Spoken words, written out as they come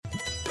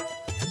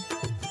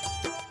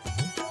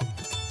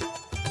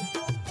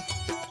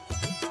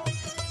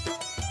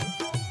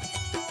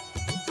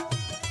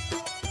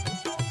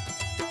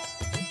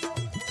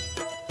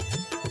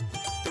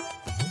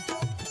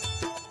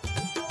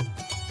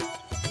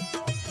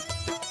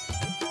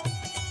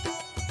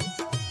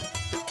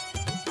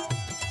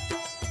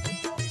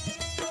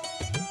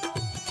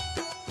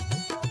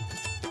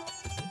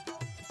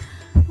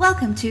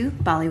Welcome to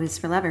Bollywood's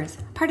for Lovers,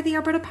 part of the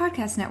Alberta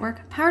Podcast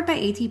Network, powered by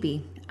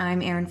ATB.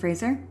 I'm Erin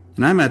Fraser.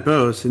 And I'm Matt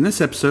Bose. In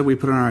this episode, we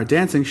put on our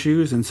dancing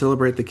shoes and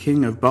celebrate the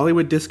king of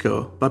Bollywood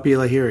disco, Bapi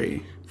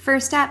Lahiri.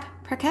 First up,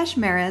 Prakash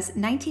Mehra's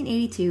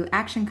 1982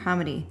 action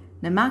comedy,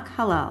 Namak,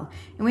 Halaal,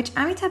 in which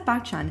Amitabh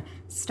Bachchan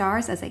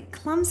stars as a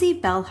clumsy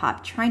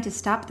bellhop trying to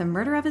stop the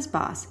murder of his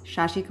boss,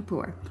 Shashi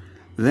Kapoor.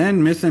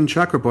 Then Mithun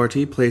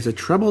Chakraborty plays a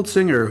troubled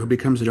singer who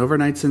becomes an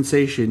overnight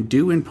sensation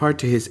due in part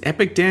to his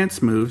epic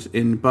dance moves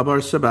in Babar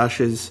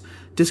Sabash's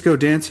Disco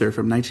Dancer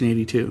from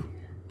 1982.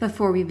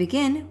 Before we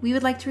begin, we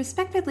would like to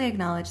respectfully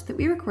acknowledge that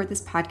we record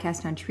this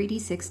podcast on Treaty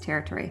 6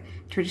 territory,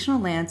 traditional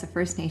lands of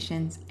First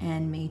Nations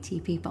and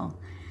Métis people.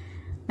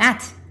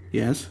 Matt.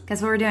 Yes?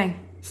 Guess what we're doing?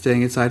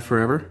 Staying inside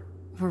forever?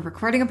 We're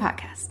recording a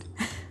podcast.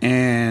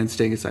 And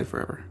staying inside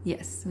forever.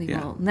 Yes, we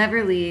will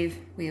never leave.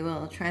 We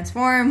will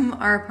transform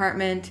our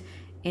apartment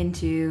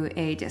into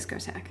a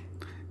discotheque.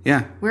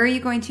 Yeah. Where are you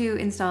going to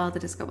install the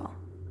disco ball?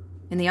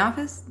 In the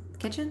office?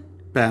 Kitchen?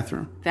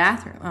 Bathroom.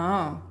 Bathroom.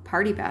 Oh,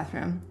 party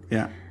bathroom.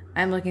 Yeah.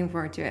 I'm looking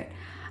forward to it.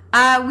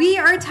 We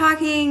are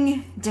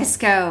talking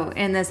disco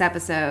in this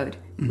episode.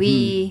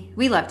 Mm-hmm.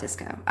 We love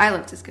disco. I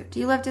love disco. Do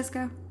you love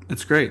disco?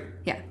 It's great.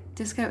 Yeah,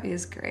 disco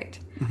is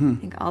great. Mm-hmm. I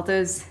think all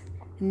those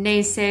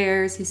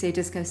naysayers who say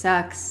disco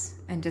sucks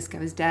and disco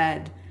is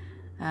dead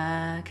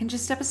can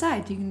just step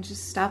aside. You can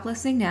just stop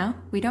listening now.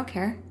 We don't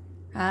care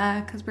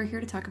because we're here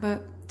to talk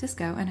about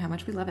disco and how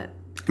much we love it.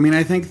 I mean,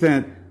 I think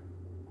that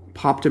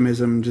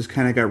poptimism just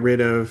kind of got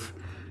rid of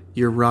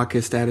your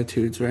rockist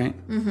attitudes, right?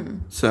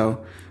 Mm-hmm.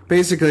 So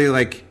basically,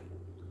 like,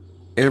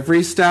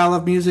 every style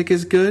of music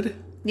is good,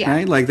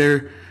 right? Like,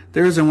 there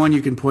isn't one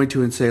you can point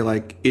to and say,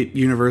 like, it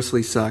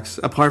universally sucks,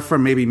 apart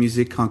from maybe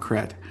musique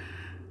concrète.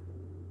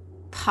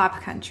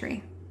 Pop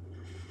country.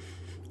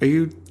 Are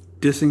you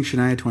dissing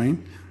Shania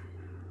Twain?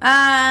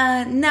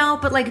 No,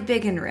 but, like,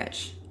 Big and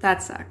Rich.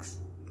 That sucks,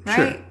 right?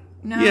 Sure.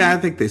 No? Yeah, I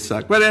think they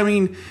suck. But, I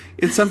mean,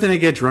 it's something to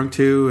get drunk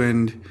to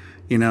and,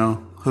 you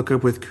know, hook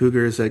up with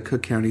cougars at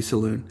Cook County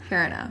Saloon.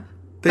 Fair enough.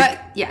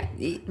 But yeah,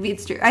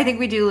 it's true. I think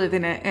we do live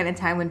in a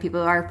time when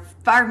people are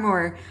far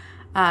more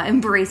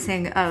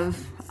embracing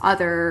of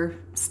other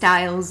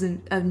styles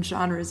and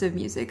genres of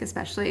music,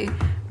 especially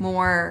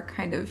more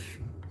kind of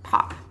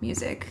pop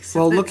music.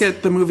 So well, look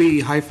at the movie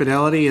High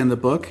Fidelity and the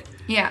book.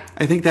 Yeah.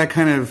 I think that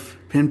kind of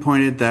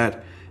pinpointed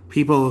that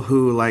people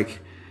who, like,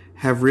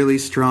 have really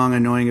strong,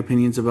 annoying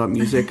opinions about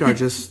music are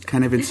just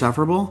kind of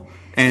insufferable,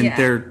 and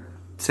they're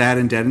sad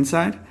and dead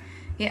inside.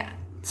 Yeah.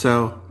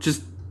 So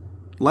just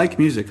like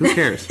music. Who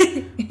cares?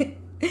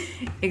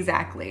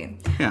 Exactly.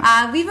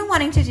 Yeah. We've been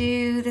wanting to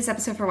do this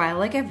episode for a while,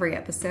 like every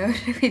episode.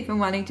 We've been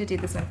wanting to do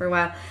this one for a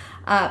while.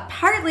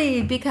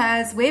 Partly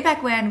because way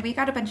back when, we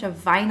got a bunch of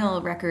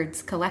vinyl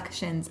records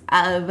collections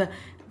of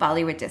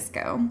Bollywood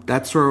disco.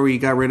 That's where we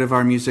got rid of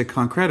our Musique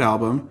Concrète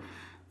album.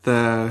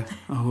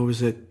 What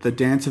was it? The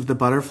Dance of the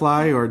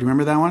Butterfly, or do you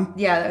remember that one?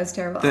 Yeah, that was a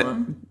terrible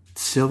album.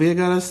 Sylvia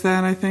got us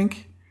that, I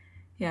think.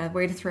 Yeah,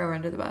 way to throw her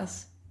under the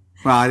bus.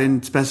 Well, I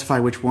didn't specify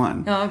which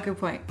one. Oh, good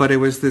point. But it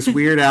was this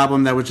weird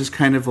album that was just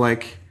kind of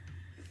like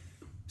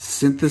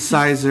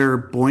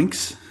synthesizer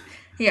boinks.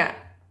 Yeah.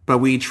 But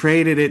we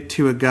traded it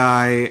to a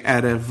guy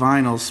at a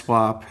vinyl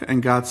swap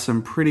and got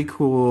some pretty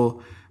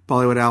cool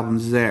Bollywood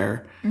albums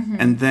there. Mm-hmm.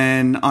 And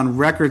then on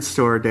Record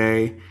Store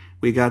Day,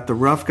 we got the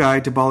Rough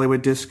Guide to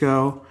Bollywood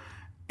Disco,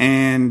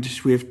 and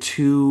we have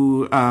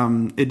two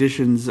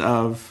editions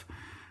of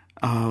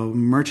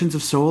Merchants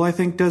of Soul, I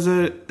think, does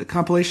a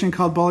compilation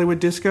called Bollywood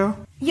Disco.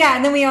 Yeah,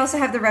 and then we also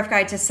have the Rough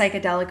Guide to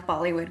Psychedelic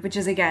Bollywood, which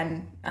is,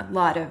 again, a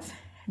lot of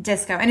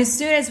disco. And as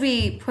soon as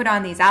we put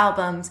on these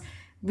albums,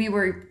 we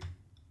were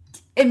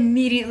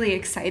immediately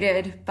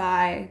excited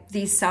by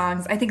these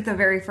songs. I think the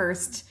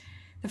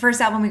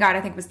first album we got,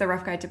 I think, was the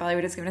Rough Guide to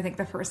Bollywood Disco, and I think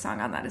the first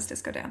song on that is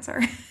Disco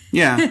Dancer.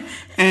 Yeah,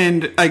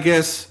 and I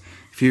guess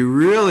if you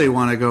really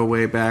want to go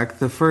way back,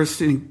 the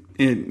first,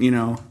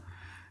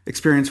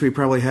 experience we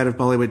probably had of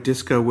Bollywood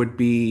disco would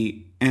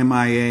be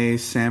MIA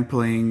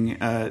sampling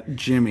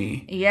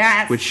Jimmy.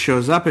 Yes. Which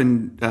shows up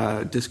in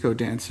Disco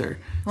Dancer.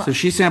 Well, so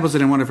she samples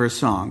it in one of her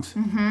songs.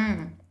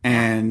 Mm-hmm.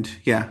 And,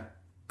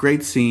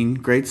 great scene,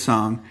 great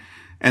song.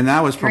 And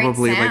that was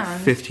probably like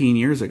 15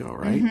 years ago,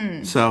 right?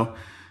 Mm-hmm. So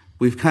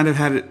we've kind of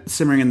had it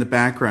simmering in the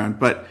background.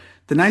 But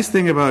the nice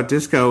thing about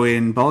disco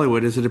in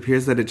Bollywood is it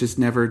appears that it just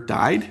never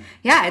died.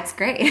 Yeah, it's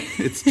great.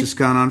 It's just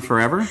gone on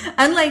forever.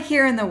 Unlike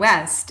here in the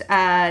West,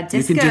 disco...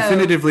 You can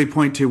definitively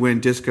point to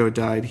when disco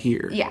died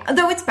here. Yeah,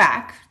 though it's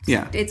back.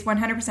 Yeah. It's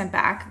 100%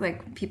 back.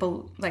 Like,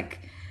 people, like,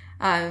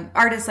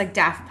 artists like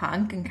Daft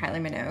Punk and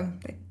Kylie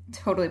Minogue, they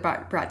totally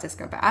brought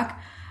disco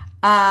back.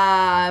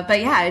 But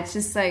yeah, it's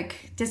just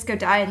like disco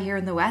died here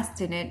in the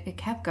West, and it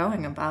kept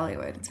going in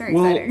Bollywood. It's very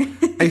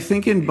exciting. I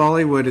think in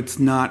Bollywood, it's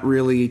not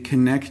really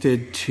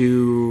connected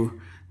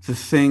to the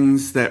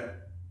things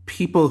that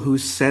people who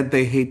said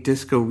they hate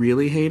disco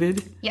really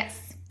hated.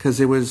 Yes.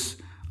 Because it was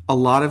a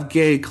lot of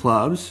gay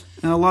clubs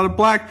and a lot of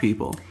black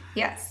people.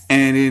 Yes.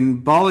 And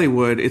in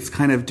Bollywood, it's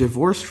kind of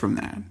divorced from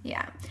that.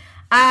 Yeah.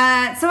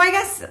 So I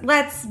guess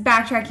let's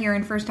backtrack here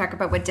and first talk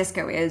about what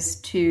disco is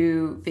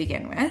to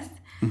begin with.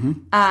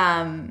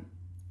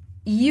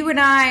 You and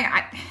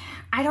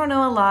I don't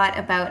know a lot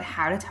about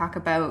how to talk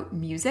about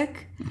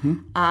music.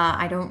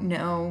 I don't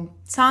know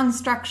song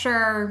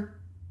structure,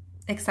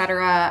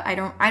 etc. I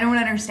don't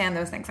understand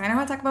those things. I know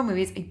how to talk about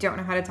movies. I don't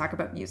know how to talk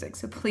about music.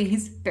 So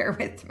please bear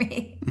with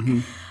me.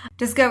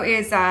 Disco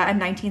is a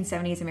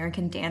 1970s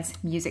American dance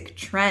music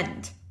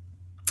trend.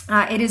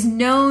 It is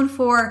known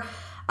for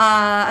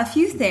a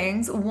few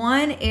things.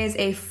 One is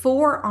a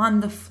 4 on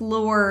the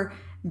floor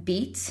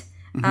beat,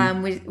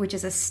 which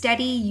is a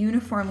steady,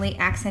 uniformly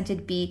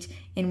accented beat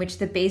in which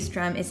the bass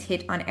drum is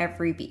hit on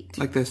every beat.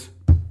 Like this.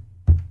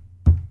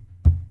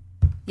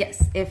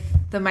 Yes, if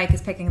the mic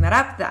is picking that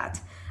up, that.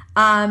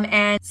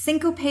 And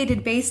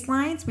syncopated bass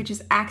lines, which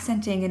is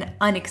accenting an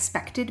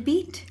unexpected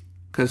beat.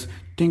 Because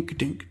dink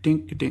dink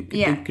dink dink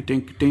dink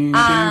dink dink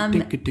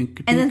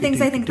and then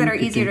things I think that are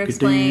easier to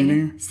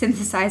explain: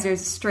 synthesizers,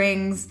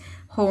 strings,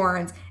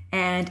 horns,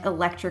 and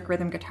electric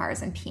rhythm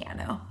guitars and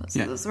piano.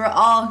 So those were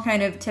all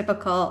kind of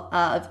typical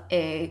of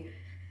a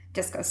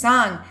disco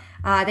song.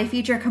 They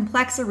feature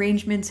complex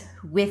arrangements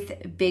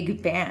with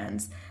big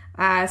bands.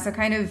 So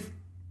kind of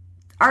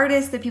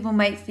artists that people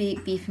might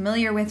be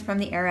familiar with from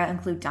the era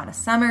include Donna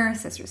Summer,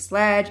 Sister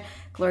Sledge,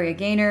 Gloria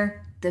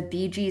Gaynor, the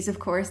Bee Gees, of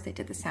course. They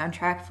did the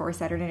soundtrack for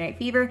Saturday Night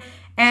Fever.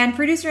 And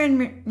producer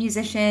and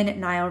musician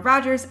Nile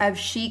Rodgers of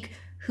Chic,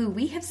 who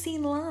we have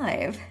seen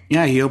live.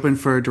 Yeah, he opened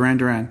for Duran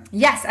Duran.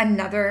 Yes,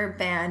 another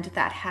band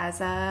that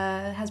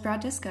has brought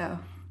disco.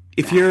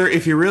 If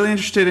you're really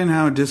interested in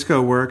how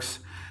disco works,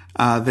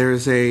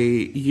 there's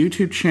a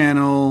YouTube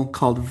channel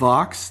called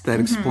Vox that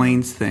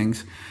explains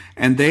things.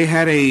 And they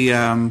had a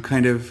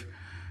kind of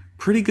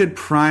pretty good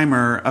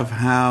primer of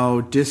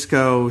how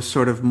disco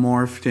sort of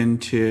morphed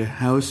into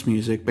house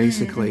music,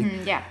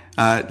 basically.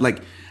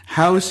 Like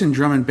house and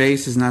drum and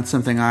bass is not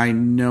something I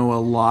know a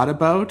lot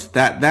about.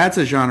 That's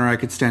a genre I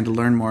could stand to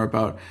learn more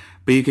about.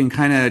 But you can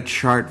kind of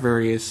chart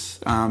various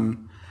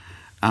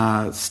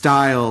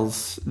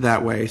styles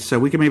that way. So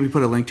we can maybe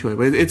put a link to it.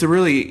 But it's a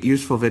really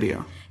useful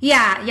video.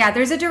 Yeah.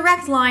 There's a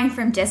direct line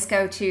from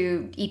disco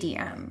to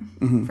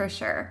EDM, for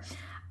sure.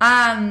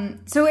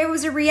 So it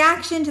was a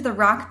reaction to the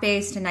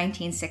rock-based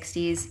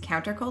 1960s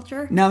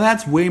counterculture. Now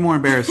that's way more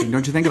embarrassing,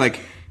 don't you think?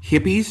 Like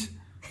hippies,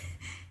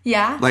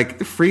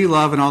 like free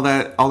love and all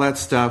that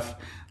stuff,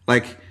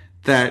 like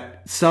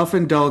that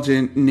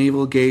self-indulgent,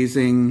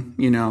 navel-gazing.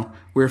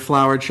 We're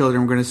flower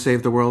children. We're going to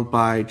save the world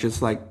by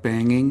just like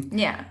banging.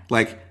 Yeah,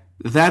 like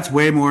that's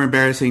way more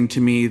embarrassing to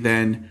me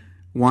than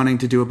wanting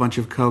to do a bunch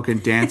of coke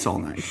and dance all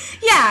night.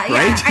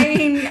 Right? I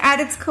mean, at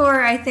its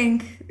core, I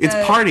think it's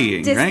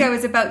partying, disco right? Disco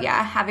is about,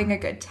 having a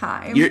good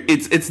time.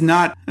 It's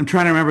not... I'm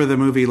trying to remember the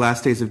movie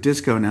Last Days of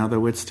Disco now, the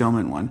Whit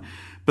Stillman one.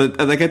 But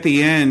like at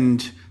the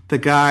end, the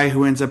guy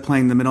who ends up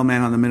playing the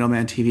middleman on the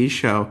Middleman TV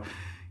show,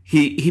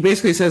 he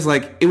basically says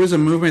like it was a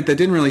movement that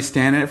didn't really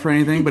stand in it for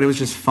anything, but it was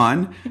just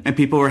fun and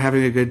people were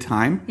having a good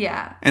time.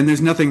 Yeah. And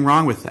there's nothing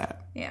wrong with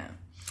that. Yeah.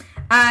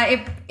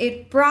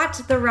 It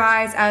brought the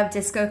rise of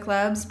disco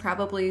clubs,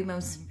 probably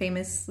most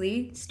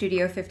famously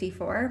Studio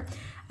 54.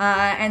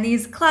 And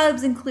these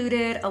clubs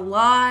included a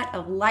lot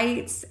of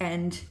lights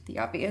and the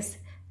obvious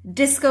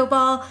disco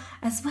ball,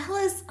 as well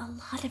as a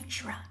lot of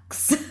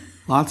drugs.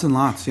 Lots and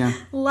lots, yeah.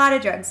 A lot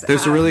of drugs.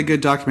 There's a really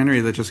good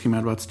documentary that just came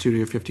out about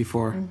Studio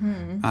 54.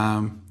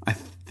 I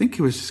think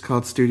it was just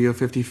called Studio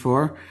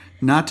 54,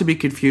 not to be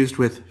confused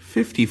with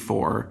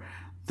 54,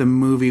 the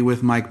movie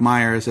with Mike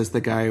Myers as the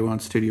guy who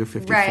owns Studio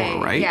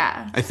 54, right?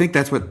 Yeah. I think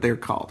that's what they're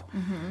called.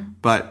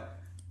 But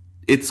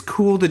it's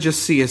cool to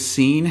just see a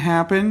scene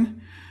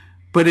happen.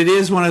 But it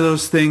is one of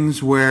those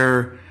things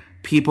where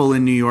people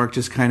in New York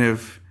just kind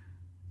of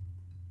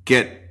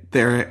get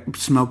their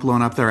smoke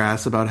blown up their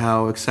ass about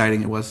how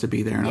exciting it was to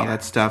be there and all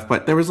that stuff.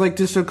 But there was like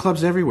disco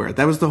clubs everywhere.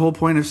 That was the whole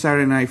point of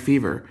Saturday Night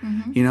Fever.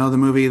 The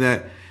movie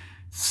that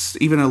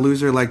even a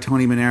loser like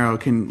Tony Manero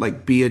can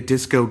like be a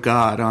disco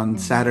god on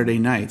Saturday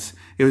nights.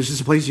 It was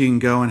just a place you can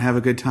go and have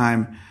a good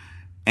time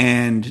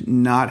and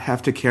not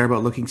have to care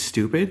about looking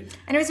stupid.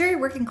 And it was very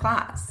working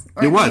class.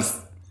 It was.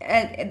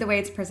 The way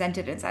it's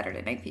presented in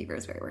Saturday Night Fever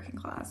is very working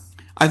class.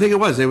 I think it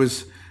was. It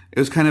was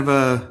kind of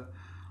a,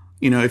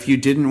 if you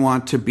didn't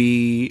want to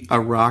be a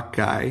rock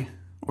guy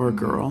or a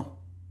girl,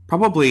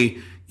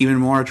 probably even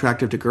more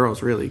attractive to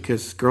girls, really,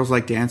 because girls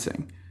like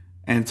dancing.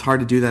 And it's hard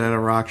to do that at a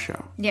rock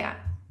show. Yeah.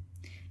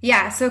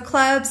 Yeah, so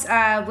clubs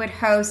would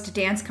host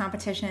dance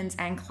competitions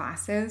and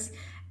classes.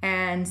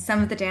 And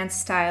some of the dance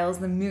styles,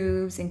 the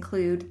moves,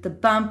 include the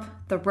bump,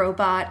 the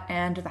robot,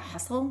 and the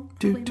hustle,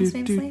 probably most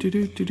famously.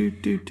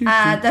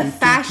 The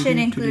fashion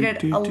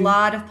included a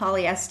lot of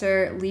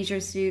polyester leisure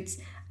suits.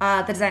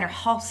 The designer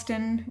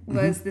Halston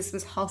this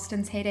was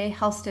Halston's heyday.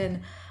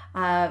 Halston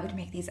would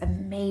make these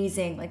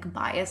amazing like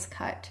bias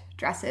cut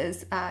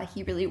dresses.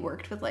 He really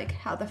worked with like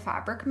how the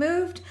fabric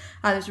moved.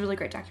 There's a really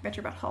great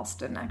documentary about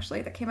Halston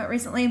actually that came out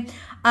recently.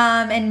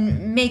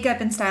 And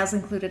makeup and styles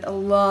included a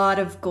lot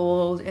of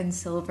gold and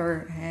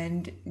silver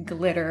and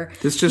glitter.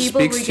 This just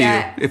speaks to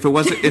you.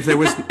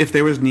 If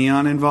there was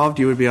neon involved,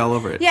 you would be all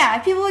over it. Yeah,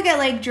 people would get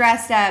like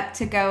dressed up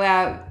to go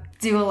out,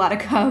 do a lot of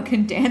coke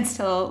and dance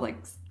till like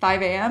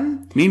 5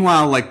 a.m.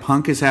 Meanwhile, like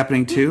punk is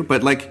happening too,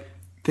 but like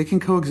they can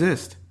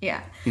coexist.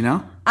 Yeah. You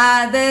know?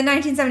 The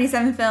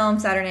 1977 film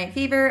Saturday Night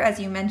Fever, as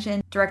you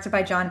mentioned, directed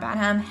by John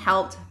Badham,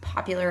 helped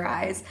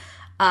popularize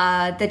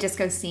the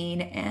disco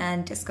scene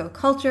and disco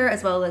culture,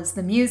 as well as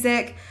the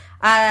music.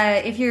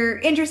 If you're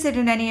interested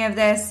in any of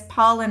this,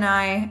 Paul and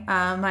I,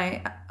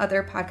 my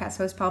other podcast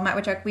host, Paul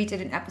Matwichuk, we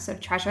did an episode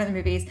of Trash Out the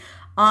Movies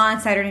on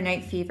Saturday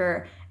Night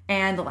Fever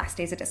and The Last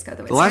Days of Disco.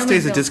 The Last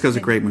Days of Disco is a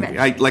great movie.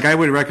 I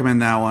would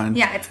recommend that one.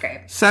 Yeah, it's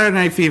great. Saturday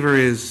Night Fever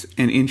is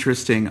an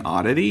interesting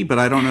oddity, but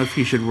I don't know if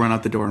you should run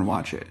out the door and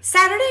watch it.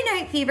 Saturday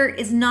Night Fever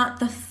is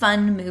not the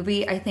fun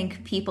movie I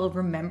think people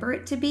remember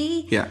it to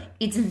be. Yeah.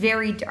 It's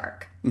very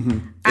dark.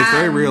 Mm-hmm. It's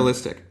very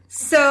realistic.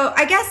 So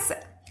I guess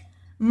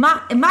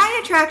my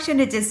attraction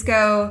to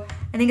disco,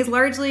 I think, is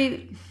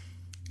largely...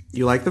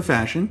 You like the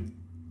fashion.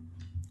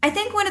 I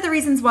think one of the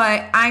reasons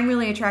why I'm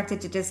really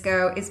attracted to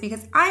disco is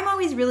because I'm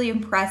always really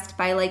impressed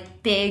by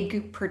like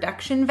big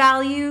production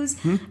values.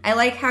 I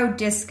like how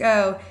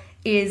disco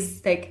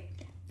is like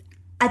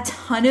a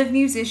ton of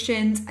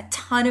musicians, a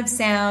ton of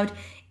sound.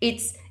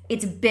 It's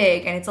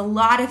big and it's a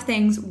lot of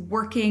things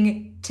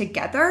working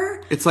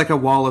together. It's like a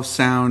wall of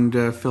sound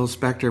Phil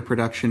Spector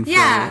production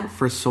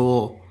for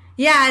soul.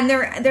 Yeah, and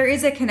there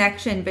is a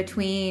connection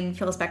between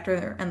Phil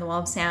Spector and the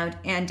Wall of Sound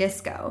and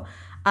disco.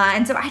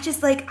 And so I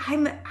just like,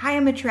 I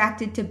am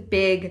attracted to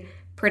big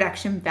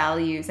production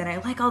values, and I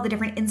like all the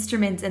different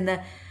instruments and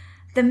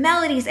the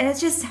melodies, and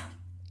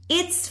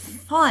it's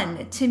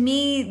fun. To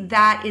me,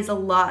 that is a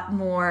lot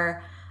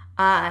more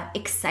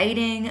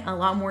exciting, a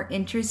lot more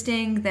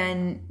interesting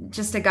than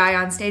just a guy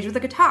on stage with a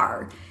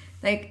guitar.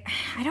 Like,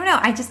 I don't know.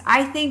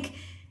 I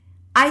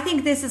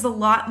think this is a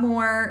lot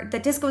more,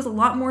 that disco is a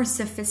lot more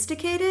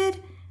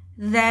sophisticated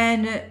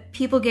than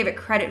people gave it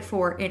credit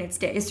for in its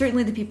day.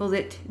 Certainly the people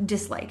that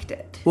disliked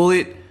it.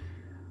 Well,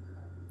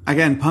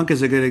 again, punk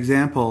is a good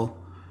example.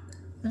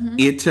 Mm-hmm.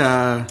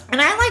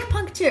 And I like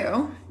punk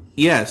too.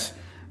 Yes.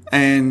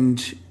 And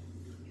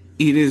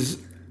it is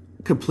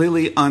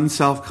completely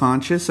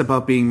unself-conscious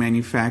about being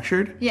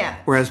manufactured. Yeah.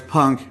 Whereas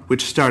punk,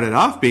 which started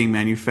off being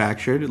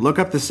manufactured, look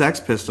up the Sex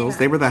Pistols. Yeah.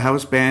 They were the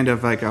house band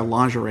of like a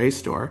lingerie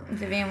store.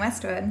 Vivienne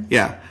Westwood.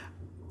 Yeah.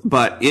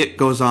 But it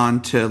goes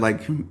on to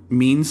like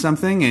mean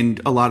something,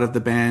 and a lot of the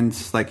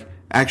bands like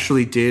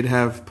actually did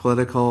have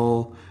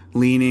political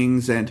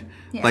leanings and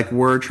like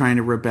were trying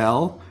to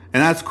rebel,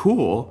 and that's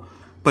cool.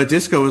 But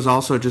disco is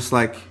also just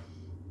like,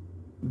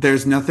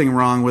 there's nothing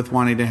wrong with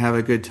wanting to have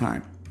a good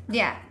time.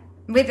 Yeah,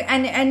 and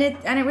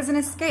it was an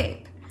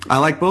escape. I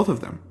like both of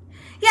them.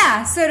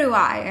 Yeah, so do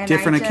I. And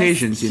different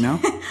occasions, you know.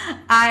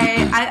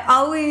 I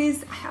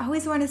always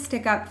want to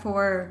stick up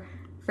for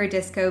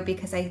disco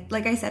because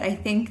like I said, I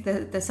think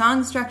the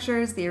song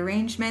structures, the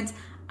arrangements,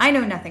 I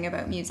know nothing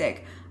about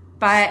music,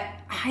 but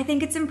I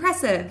think it's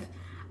impressive.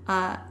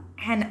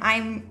 And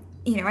I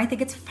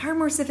think it's far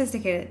more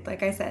sophisticated,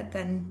 like I said,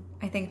 than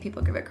I think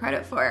people give it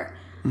credit for.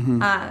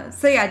 Mm-hmm.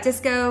 So yeah,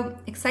 disco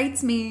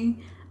excites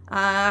me.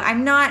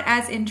 I'm not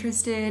as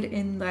interested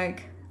in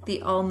like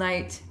the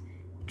all-night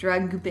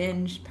drug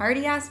binge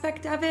party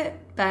aspect of it,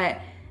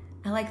 but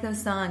I like those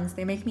songs.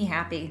 They make me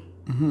happy.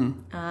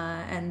 Mm-hmm.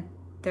 And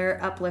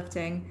they're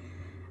uplifting.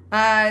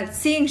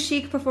 Seeing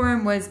Chic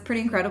perform was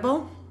pretty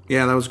incredible.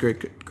 Yeah, that was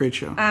great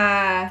show.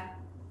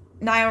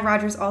 Nile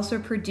Rodgers also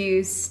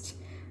produced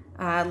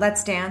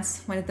Let's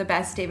Dance, one of the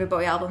best David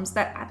Bowie albums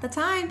that at the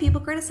time people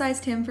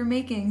criticized him for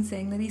making,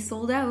 saying that he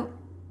sold out.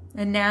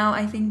 And now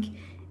I think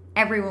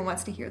everyone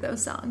wants to hear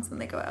those songs when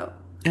they go out.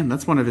 And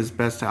that's one of his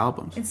best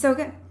albums. It's so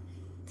good.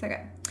 So good.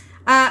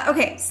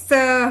 Okay,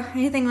 so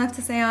anything left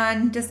to say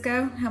on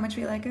disco? How much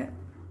we like it?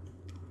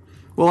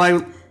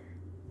 Well,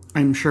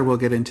 I'm sure we'll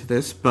get into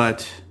this,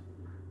 but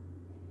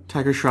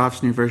Tiger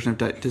Shroff's new version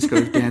of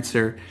Disco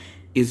Dancer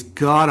is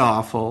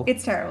god-awful.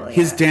 It's terrible, yeah.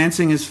 His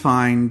dancing is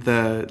fine.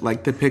 The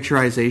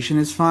picturization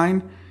is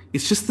fine.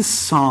 It's just the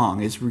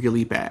song is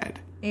really bad.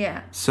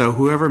 Yeah. So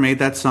whoever made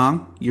that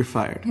song, you're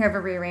fired.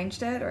 Whoever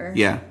rearranged it or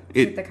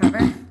did the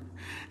cover?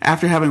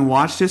 After having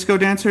watched Disco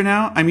Dancer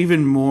now, I'm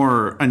even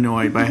more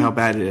annoyed by how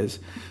bad it is.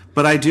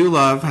 But I do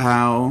love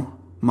how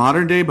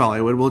modern-day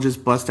Bollywood will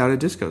just bust out a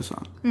disco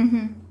song.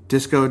 Mm-hmm.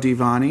 Disco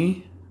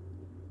Divani.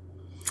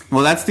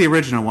 Well, that's the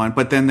original one,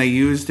 but then they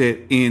used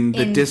it in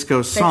the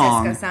disco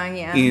song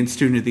in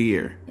Student of the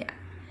Year. Yeah.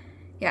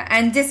 Yeah,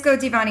 and Disco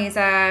Divani is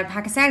a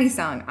Pakistani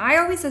song. I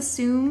always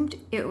assumed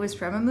it was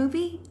from a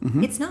movie.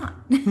 Mm-hmm. It's not.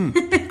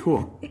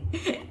 Cool.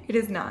 It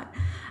is not.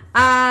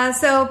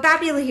 So,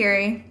 Bapi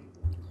Lahiri,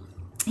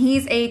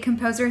 he's a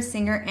composer,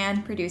 singer,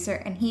 and producer,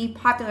 and he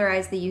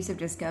popularized the use of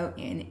disco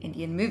in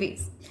Indian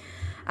movies.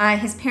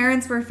 His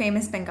parents were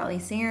famous Bengali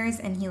singers,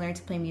 and he learned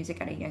to play music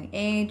at a young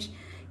age.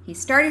 He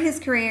started his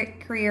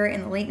career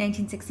in the late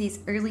 1960s,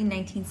 early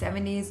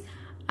 1970s.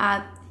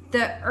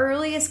 The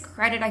earliest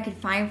credit I could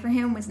find for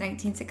him was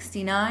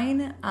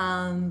 1969,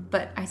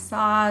 but I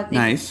saw...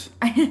 Nice.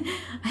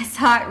 I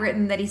saw it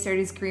written that he started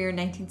his career in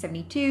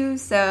 1972,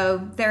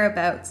 so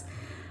thereabouts.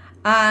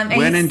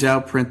 When in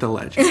doubt, print the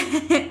legend.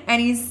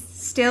 And he's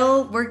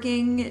still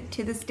working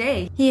to this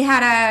day. He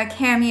had a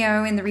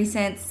cameo in the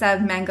recent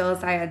Sab Mangal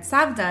Zayed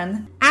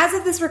Savdan. As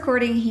of this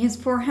recording, he has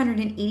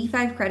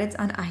 485 credits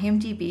on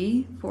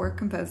IMDb for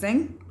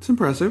composing. It's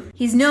impressive.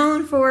 He's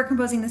known for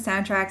composing the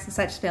soundtracks of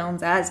such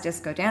films as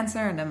Disco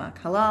Dancer and Namak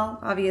Halaal,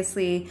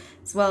 obviously,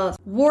 as well as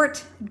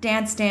Wart,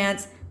 Dance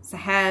Dance,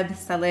 Saheb,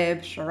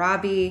 Salib,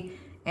 Sharabi,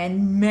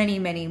 and many,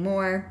 many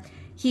more.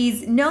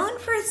 He's known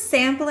for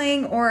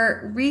sampling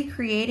or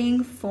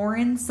recreating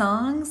foreign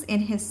songs in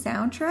his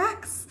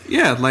soundtracks.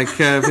 Yeah, like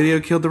Video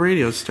Killed the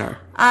Radio Star.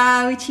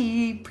 Which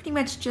he pretty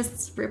much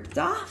just ripped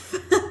off.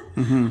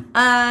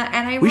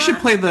 We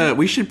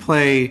should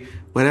play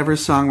whatever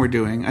song we're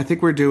doing. I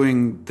think we're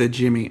doing the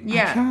Jimmy.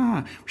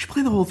 Yeah. We should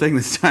play the whole thing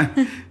this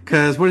time.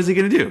 Because what is he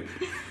going to do?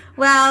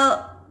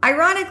 Well,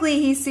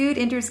 ironically, he sued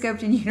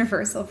Interscope and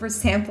Universal for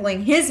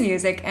sampling his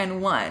music and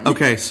won.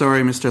 Okay,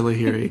 sorry, Mr.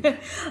 Lahiri.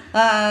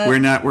 We're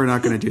not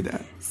going to do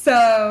that.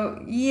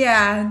 So,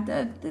 yeah,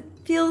 that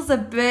feels a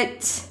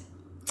bit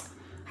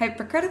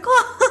hypocritical.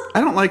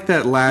 I don't like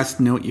that last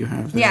note you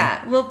have there.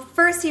 Yeah, well,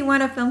 first he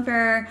won a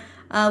Filmfare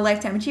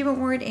Lifetime Achievement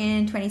Award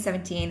in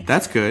 2017.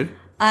 That's good.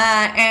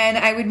 And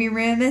I would be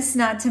remiss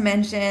not to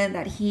mention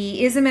that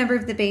he is a member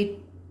of the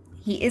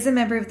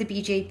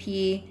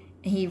BJP.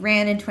 He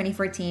ran in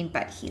 2014,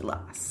 but he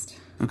lost.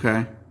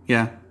 Okay.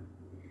 Yeah.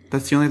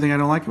 That's the only thing I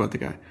don't like about the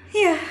guy.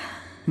 Yeah.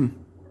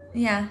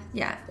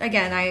 Yeah.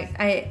 Again,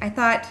 I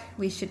thought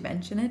we should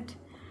mention it.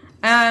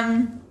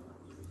 I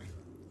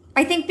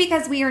think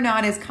because we are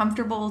not as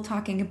comfortable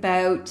talking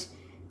about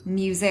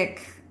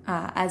music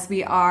as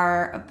we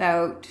are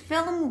about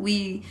film,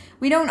 we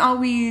don't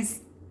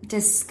always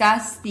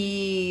discuss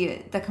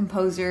the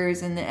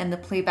composers and the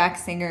playback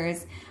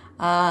singers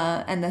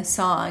and the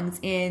songs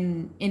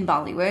in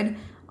Bollywood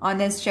on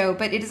this show,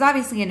 but it is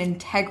obviously an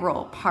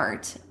integral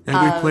part.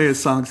 And we play a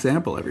song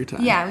sample every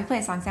time. Yeah, we play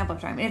a song sample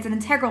every time. It's an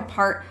integral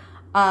part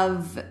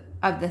of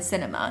the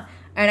cinema.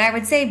 And I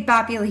would say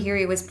Bapi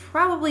Lahiri was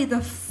probably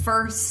the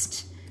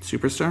first...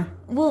 Superstar?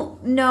 Well,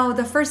 no,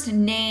 the first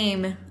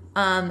name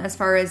as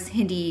far as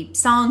Hindi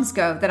songs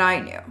go that I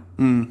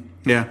knew.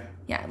 Yeah.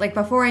 Yeah, like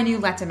before I knew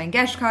Lata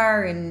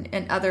Mangeshkar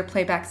and other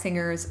playback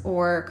singers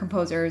or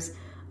composers...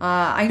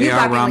 I knew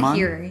A.R. Bapi Rahman?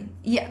 Lahiri.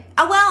 Yeah.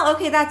 Well,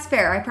 okay, that's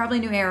fair. I probably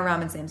knew A.R.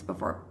 Rahman's names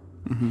before.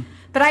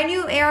 But I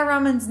knew A.R.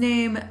 Rahman's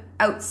name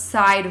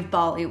outside of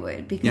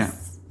Bollywood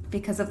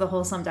because of the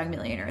whole Slumdog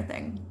Millionaire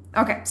thing.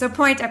 Okay, so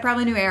I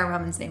probably knew A.R.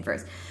 Rahman's name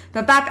first.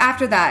 But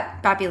after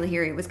that, Bapi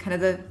Lahiri was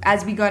kind of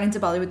as we got into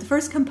Bollywood, the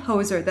first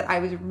composer that I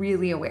was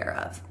really aware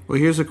of. Well,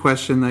 here's a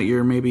question that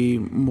you're maybe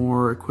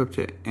more equipped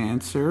to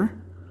answer.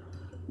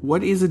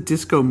 What is a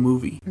disco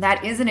movie?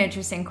 That is an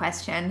interesting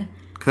question.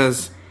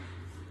 Because...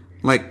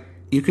 like,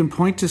 you can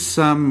point to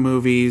some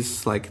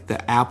movies like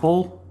The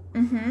Apple,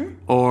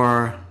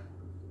 or...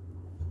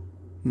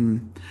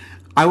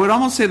 I would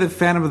almost say that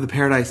Phantom of the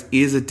Paradise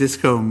is a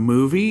disco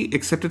movie,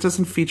 except it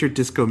doesn't feature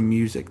disco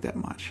music that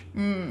much.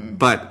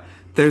 But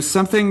there's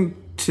something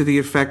to the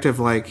effect of,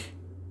 like,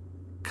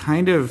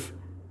 kind of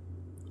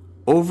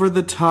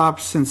over-the-top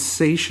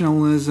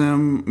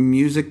sensationalism,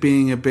 music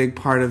being a big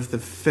part of the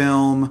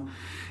film,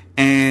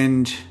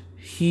 and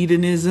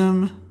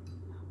hedonism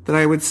that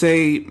I would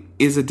say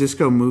is a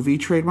disco movie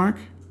trademark.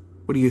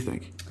 What do you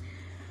think?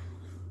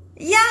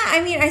 Yeah,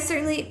 I mean, I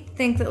certainly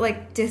think that,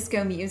 like,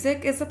 disco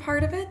music is a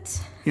part of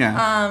it.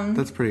 Yeah,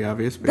 that's pretty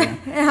obvious. But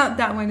yeah.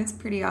 That one is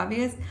pretty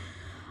obvious.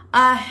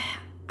 I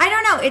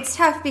don't know. It's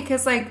tough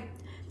because, like,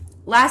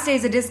 Last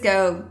Days of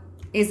Disco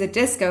is a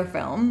disco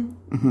film,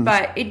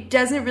 but it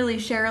doesn't really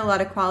share a lot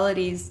of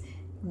qualities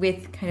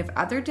with kind of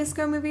other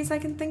disco movies I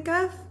can think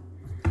of.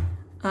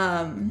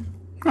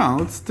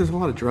 Well, there's a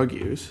lot of drug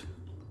use.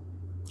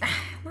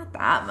 Not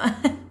that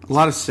much. A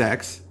lot of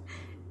sex.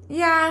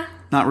 Yeah.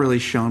 Not really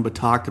shown, but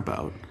talked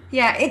about.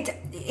 Yeah, it's.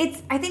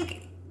 I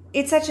think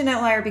it's such an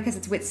outlier because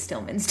it's Whit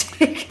Stillman's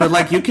take. But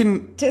like you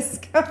can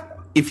disco.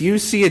 If you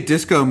see a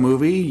disco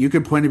movie, you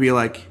could point to be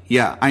like,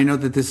 yeah, I know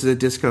that this is a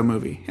disco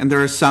movie, and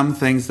there are some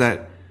things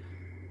that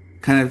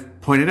kind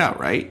of point it out,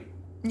 right?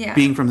 Yeah.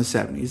 Being from the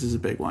 70s is a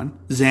big one.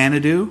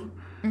 Xanadu,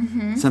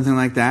 something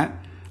like that.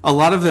 A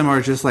lot of them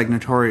are just like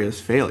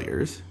notorious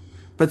failures.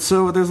 But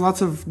so there's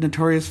lots of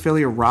notorious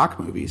failure rock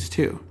movies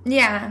too.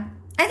 Yeah.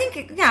 I think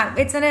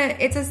it's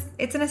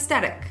an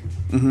aesthetic.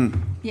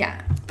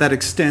 Yeah. That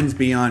extends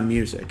beyond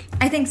music.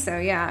 I think so,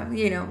 yeah.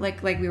 You know,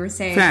 like we were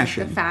saying,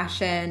 fashion. The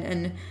fashion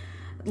and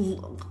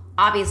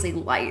obviously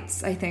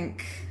lights, I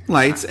think.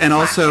 Lights and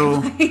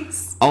also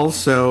lights.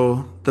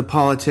 Also the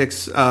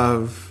politics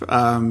of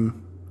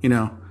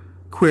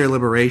queer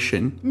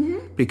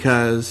liberation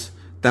because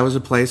that was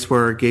a place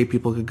where gay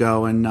people could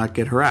go and not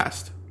get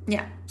harassed.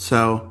 Yeah.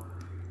 So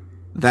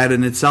that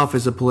in itself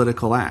is a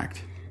political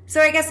act. So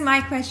I guess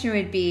my question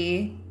would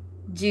be,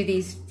 do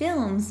these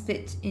films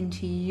fit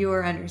into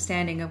your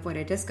understanding of what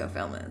a disco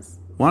film is?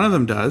 One of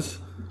them does.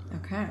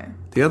 Okay.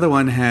 The other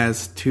one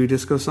has 2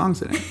 disco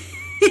songs in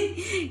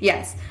it.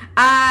 Yes.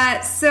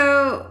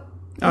 So...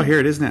 Oh, here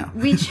it is now.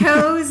 we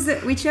chose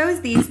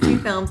these 2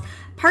 films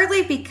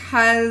partly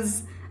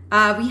because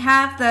we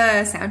have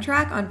the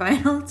soundtrack on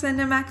vinyl to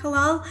Namak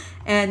Halaal,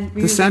 and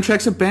the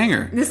soundtrack's a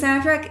banger. The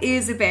soundtrack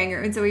is a banger,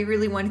 and so we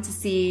really wanted to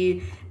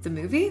see the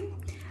movie.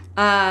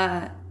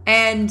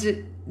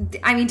 And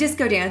I mean,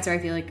 Disco Dancer, I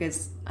feel like,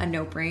 is a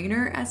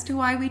no-brainer as to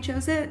why we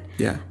chose it.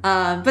 Yeah.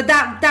 But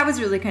that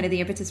was really kind of the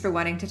impetus for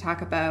wanting to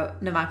talk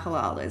about Namak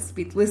Halaal. Is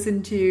we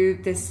listened to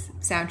this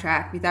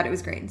soundtrack, we thought it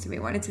was great, and so we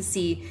wanted to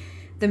see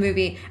the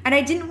movie. And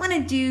I didn't want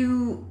to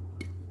do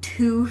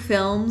 2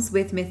 films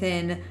with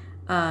Mithun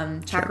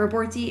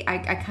Chakraborty.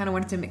 I kind of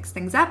wanted to mix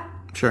things up.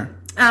 Sure.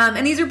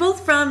 And these are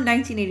both from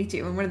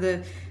 1982, and one of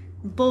the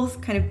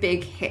both kind of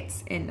big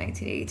hits in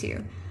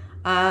 1982.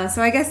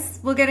 So I guess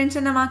we'll get into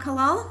Namak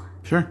Halaal.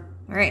 Sure.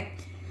 All right.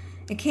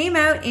 It came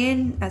out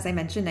in, as I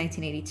mentioned,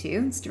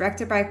 1982. It's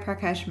directed by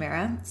Prakash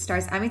Mehra.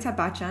 Stars Amitabh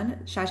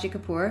Bachchan, Shashi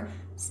Kapoor,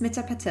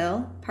 Smita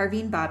Patil,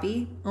 Parveen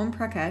Babi, Om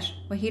Prakash,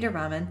 Wahida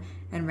Rahman,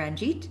 and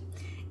Ranjit.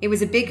 It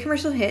was a big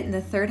commercial hit and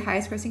the 3rd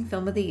highest grossing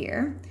film of the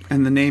year.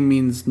 And the name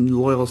means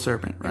loyal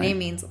servant, right? The name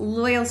means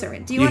loyal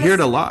servant. You hear it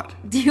a lot.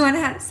 Do you want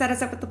to set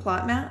us up with the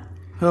plot, Matt?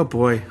 Oh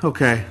boy.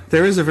 Okay.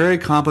 There is a very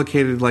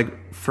complicated,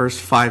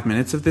 first 5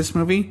 minutes of this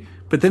movie,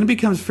 but then it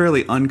becomes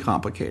fairly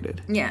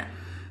uncomplicated. Yeah.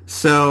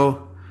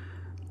 So,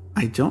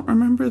 I don't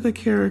remember the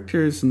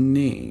characters'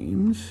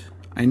 names.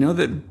 I know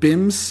that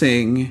Bim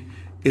Singh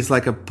is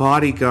like a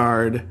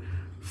bodyguard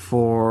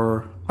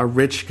for a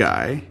rich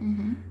guy.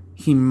 Mm-hmm.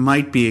 He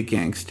might be a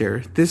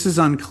gangster. This is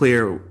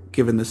unclear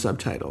given the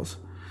subtitles.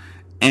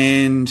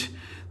 And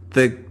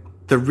the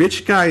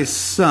rich guy's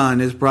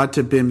son is brought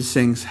to Bim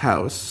Singh's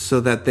house so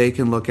that they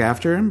can look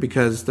after him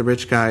because the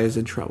rich guy is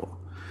in trouble.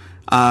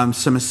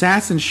 Some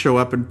assassins show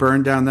up and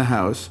burn down the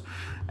house.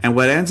 And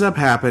what ends up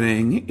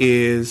happening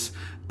is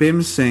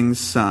Bim Singh's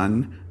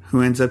son,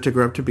 who ends up to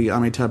grow up to be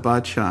Amitabh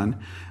Bachchan,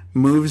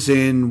 moves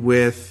in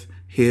with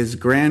his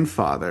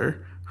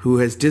grandfather, who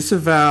has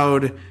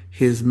disavowed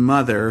his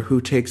mother,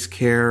 who takes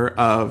care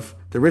of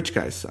the rich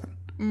guy's son.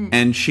 Mm.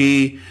 And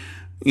she,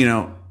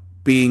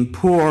 being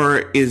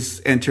poor,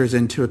 enters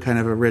into a kind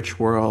of a rich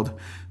world.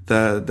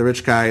 The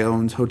rich guy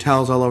owns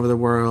hotels all over the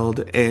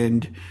world,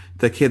 and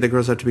the kid that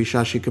grows up to be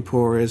Shashi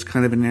Kapoor is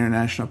kind of an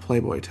international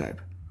playboy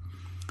type.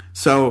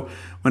 So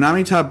when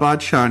Amitabh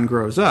Bachchan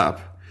grows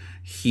up,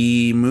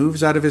 he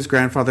moves out of his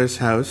grandfather's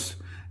house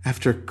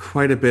after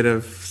quite a bit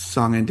of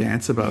song and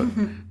dance about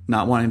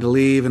not wanting to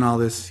leave and all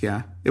this.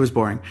 Yeah, it was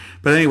boring.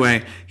 But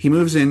anyway, he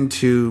moves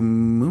into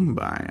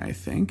Mumbai, I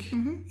think.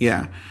 Mm-hmm.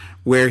 Yeah,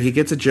 where he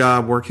gets a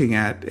job working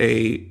at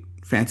a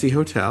fancy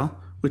hotel,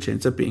 which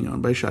ends up being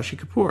owned by Shashi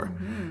Kapoor.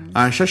 Mm-hmm.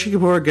 Shashi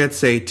Kapoor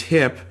gets a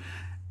tip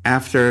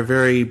after a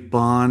very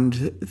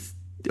Bond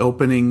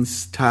opening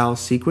style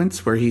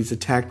sequence where he's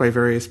attacked by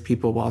various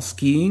people while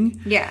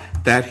skiing. Yeah.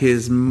 That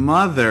his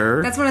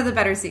mother... That's one of the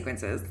better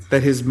sequences.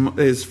 That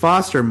his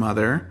foster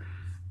mother,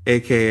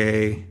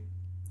 a.k.a.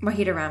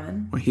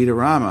 Wahida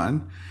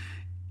Rahman,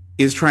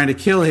 is trying to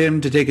kill him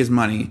to take his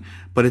money.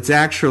 But it's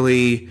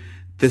actually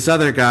this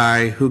other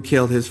guy who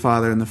killed his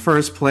father in the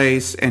first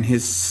place, and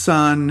his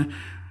son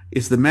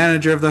is the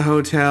manager of the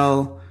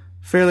hotel.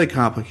 Fairly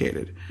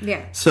complicated.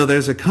 Yeah. So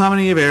there's a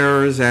comedy of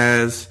errors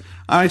as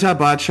Amitabh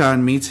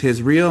Bachchan meets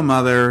his real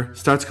mother,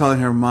 starts calling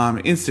her mom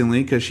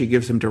instantly because she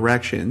gives him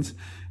directions,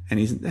 and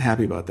he's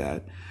happy about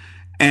that.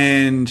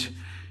 And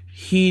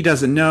he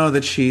doesn't know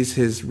that she's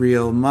his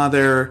real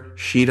mother.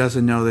 She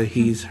doesn't know that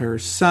he's her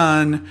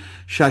son.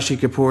 Shashi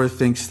Kapoor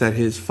thinks that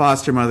his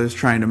foster mother's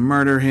trying to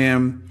murder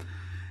him,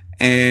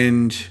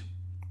 and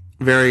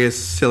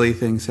various silly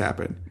things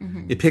happen.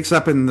 Mm-hmm. It picks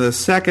up in the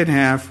second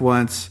half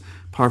once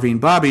Parveen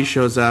Babi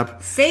shows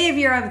up.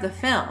 Savior of the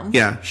film.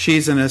 Yeah,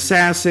 she's an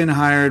assassin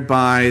hired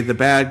by the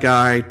bad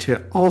guy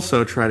to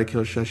also try to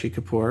kill Shashi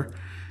Kapoor.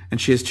 And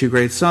she has 2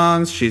 great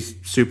songs. She's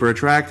super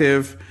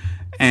attractive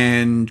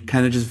and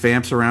kind of just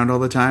vamps around all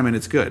the time, and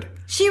it's good.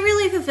 She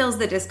really fulfills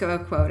the disco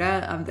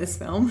quota of this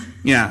film.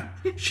 Yeah.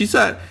 She's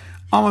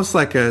almost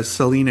like a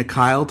Selena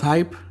Kyle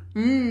type.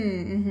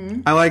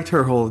 Mm-hmm. I liked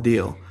her whole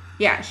deal.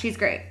 Yeah, she's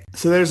great.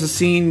 So there's a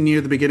scene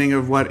near the beginning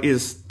of what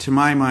is, to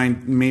my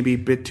mind, maybe a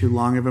bit too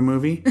long of a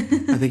movie.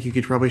 I think you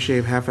could probably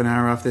shave half an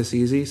hour off this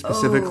easy.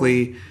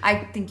 Specifically... I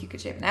think you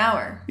could shave an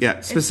hour. Yeah,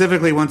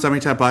 specifically once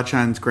Amitabh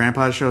Bachchan's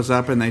grandpa shows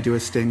up and they do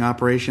a sting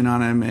operation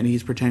on him and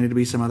he's pretending to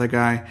be some other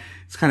guy.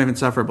 It's kind of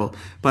insufferable.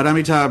 But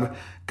Amitabh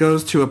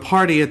goes to a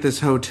party at this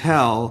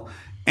hotel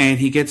and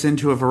he gets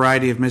into a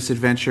variety of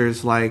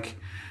misadventures like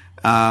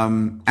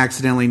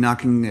accidentally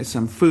knocking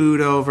some food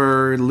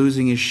over,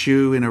 losing his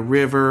shoe in a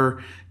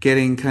river,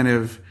 getting kind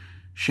of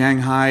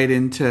shanghaied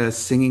into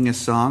singing a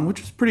song, which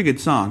is a pretty good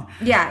song.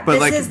 Yeah, but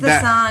this is the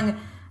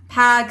song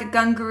Pag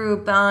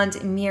Gunguru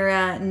Band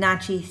Mira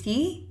Nachi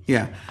Thi.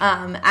 Yeah.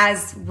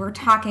 As we're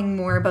talking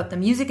more about the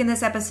music in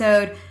this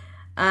episode,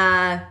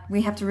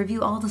 we have to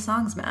review all the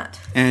songs, Matt.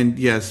 And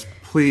yes,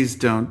 please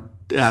don't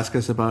ask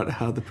us about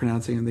how the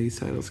pronouncing of these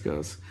titles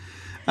goes.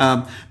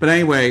 But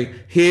anyway,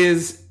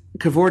 his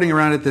cavorting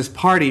around at this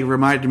party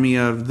reminded me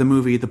of the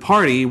movie The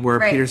Party, where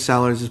Peter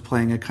Sellers is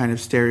playing a kind of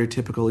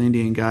stereotypical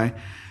Indian guy,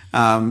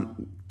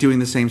 doing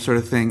the same sort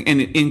of thing.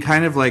 And in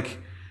kind of like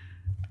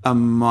a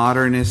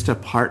modernist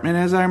apartment,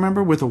 as I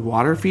remember, with a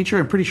water feature.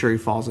 I'm pretty sure he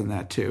falls in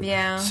that too.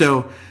 Yeah.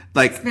 So,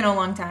 like... It's been a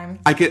long time.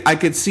 I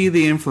could see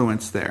the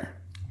influence there.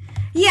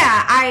 Yeah,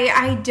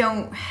 I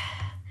don't...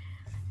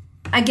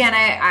 Again,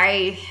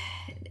 I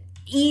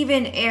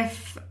even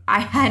if I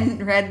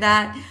hadn't read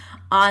that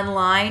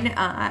online,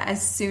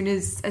 as soon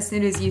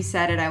as you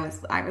said it, I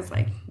was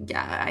like,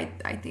 yeah,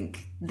 I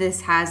think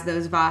this has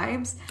those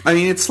vibes. I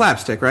mean, it's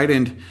slapstick, right?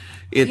 And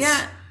it's...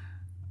 Yeah.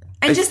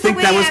 And I just think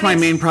the way that was my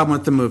main problem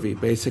with the movie,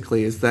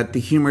 basically, is that the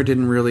humor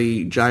didn't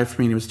really jive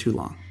for me and it was too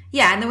long.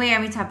 Yeah, and the way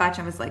Amitabh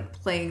Bachchan was like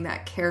playing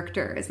that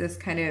character as this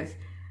kind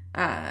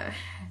of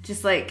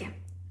just like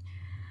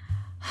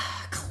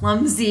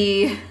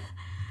clumsy.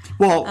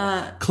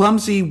 Well,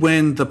 clumsy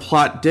when the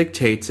plot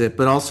dictates it,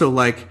 but also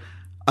like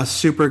a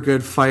super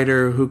good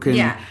fighter who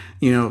can,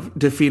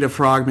 defeat a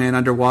frogman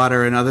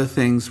underwater and other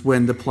things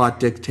when the plot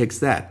dictates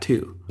that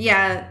too.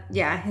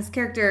 Yeah, his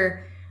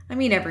character... I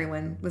mean,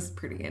 everyone was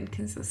pretty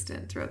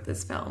inconsistent throughout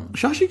this film.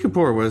 Shashi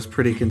Kapoor was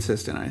pretty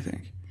consistent, I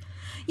think.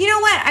 You know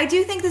what? I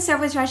do think the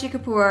stuff with Shashi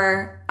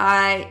Kapoor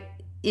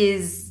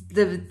is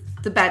the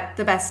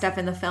best stuff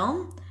in the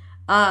film.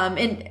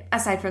 And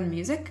aside from the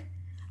music,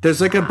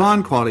 there's like a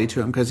Bond quality to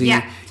him because he's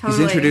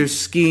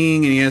introduced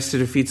skiing and he has to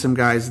defeat some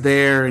guys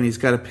there, and he's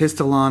got a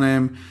pistol on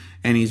him,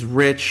 and he's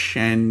rich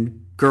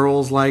and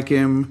girls like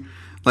him.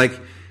 Like,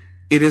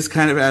 it is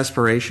kind of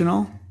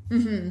aspirational.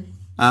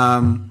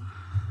 Mm-hmm.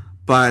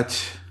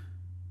 But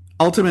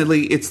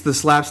ultimately, it's the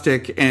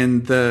slapstick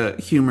and the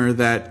humor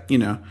that,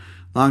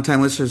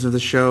 longtime listeners of the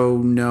show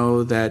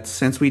know that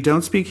since we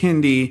don't speak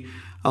Hindi,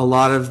 a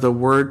lot of the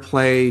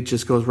wordplay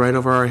just goes right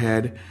over our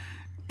head.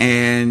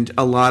 And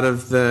a lot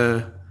of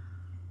the,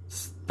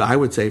 I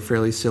would say,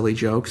 fairly silly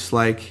jokes,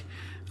 like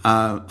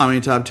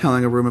Amitabh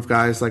telling a room of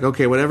guys, like,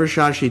 okay, whatever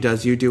Shashi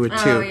does, you do it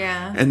too. Oh,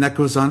 yeah. And that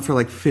goes on for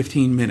like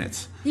 15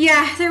 minutes.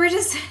 Yeah,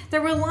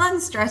 there were long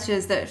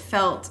stretches that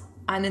felt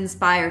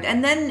uninspired,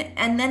 and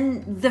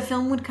then the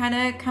film would kind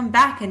of come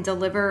back and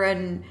deliver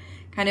an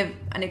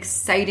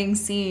exciting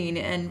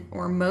scene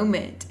or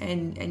moment,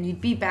 and you'd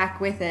be back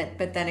with it.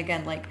 But then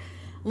again, like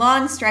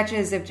long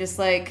stretches of just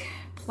like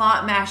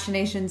plot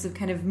machinations of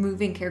kind of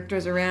moving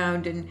characters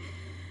around and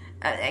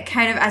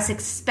kind of us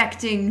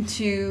expecting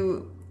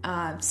to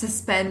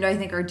suspend, I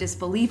think, our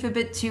disbelief a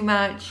bit too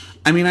much.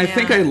 I mean, I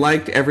think I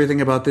liked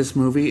everything about this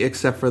movie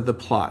except for the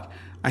plot.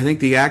 I think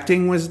the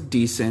acting was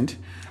decent.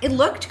 It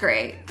looked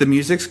great. The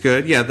music's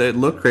good. Yeah, it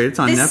looked great. It's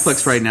on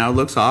Netflix right now. It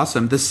looks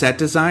awesome. The set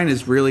design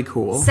is really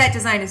cool. Set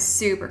design is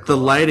super cool.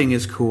 The lighting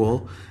is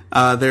cool.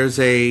 There's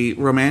a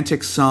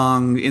romantic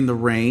song in the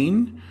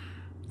rain.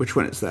 Which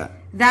one is that?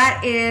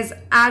 That is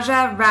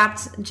Aja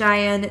Rapt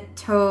Jayan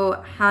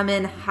To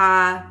Hamin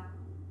Ha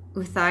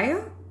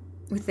Uthayo?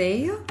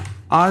 Aj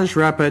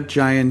Rapat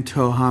Jayan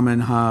To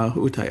Hamin Ha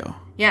Utayo.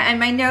 Yeah, and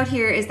my note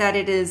here is that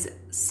it is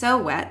so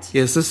wet.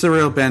 Yes, this is a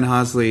real Ben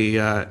Hosley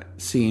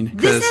scene.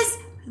 This is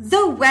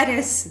the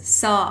wettest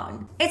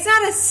song. It's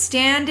not a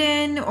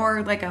stand-in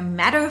or like a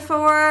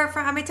metaphor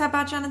for Amitabh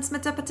Bachchan and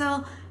Smita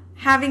Patel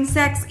having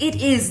sex. It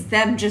is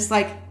them just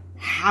like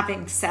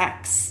having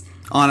sex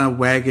on a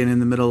wagon in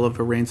the middle of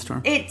a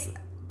rainstorm. It's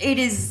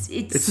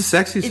a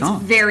sexy song.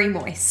 It's very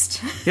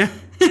moist. Yeah,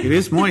 it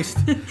is moist.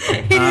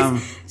 It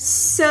is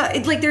so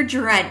like they're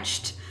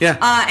drenched. Yeah,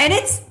 and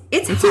it's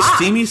hot. A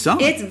steamy song.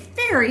 It's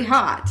very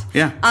hot.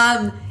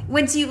 Yeah.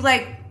 Once you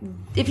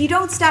if you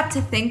don't stop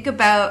to think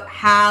about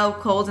how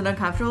cold and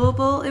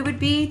uncomfortable it would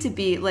be to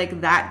be like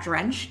that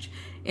drenched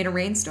in a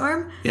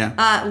rainstorm,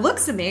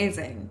 looks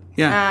amazing.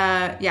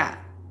 Yeah.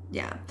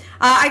 Yeah.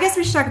 I guess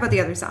we should talk about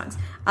the other songs.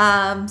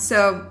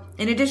 So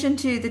in addition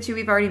to the two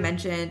we've already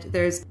mentioned,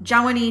 there's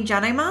Jawani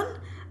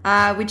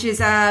Janaiman, which is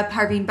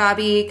Parveen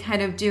Bobby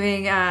kind of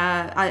doing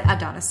a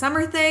Donna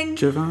Summer thing.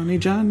 Jawani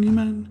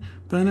Janaiman.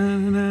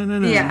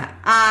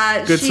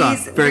 Yeah. Good song.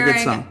 Very good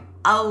song.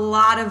 A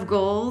lot of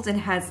gold and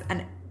has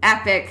an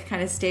epic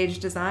kind of stage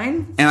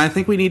design. And I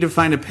think we need to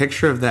find a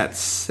picture of that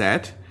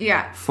set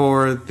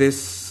for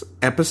this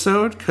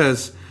episode,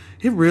 because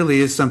it really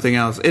is something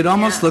else. It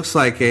almost looks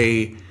like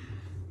a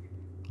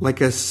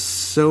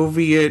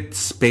Soviet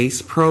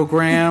space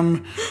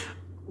program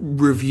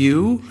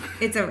review.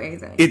 It's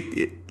amazing.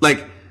 It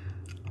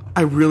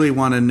I really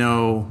want to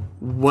know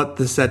what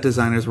the set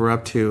designers were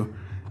up to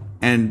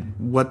and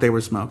what they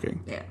were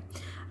smoking. Yeah.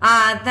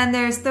 Then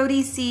there's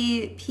Thodi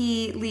Si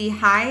P Lee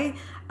Hai,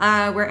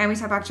 where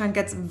Amitabh Bachchan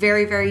gets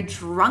very, very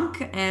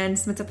drunk, and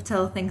Smita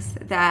Patel thinks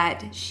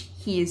that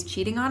he is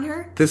cheating on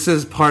her. This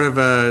is part of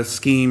a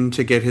scheme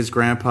to get his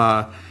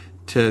grandpa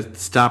to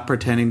stop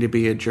pretending to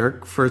be a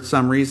jerk for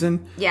some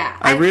reason. Yeah.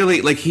 I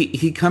really,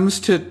 he comes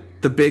to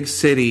the big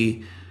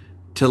city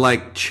to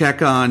like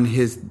check on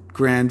his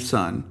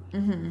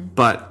grandson,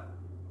 but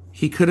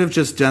he could have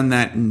just done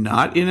that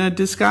not in a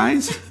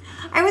disguise.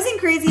 I wasn't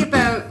crazy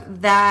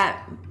about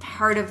that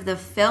part of the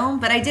film,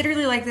 but I did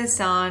really like this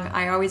song.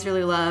 I always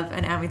really love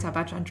an Amitabh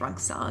Bachchan drunk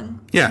song.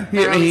 Yeah,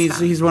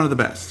 he's one of the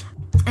best.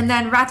 And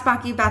then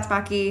Ratsbaki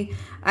Batsbaki,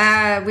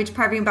 which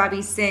Parveen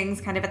Bobby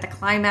sings kind of at the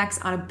climax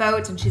on a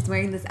boat, and she's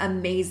wearing this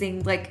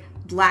amazing like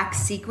black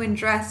sequin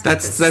dress.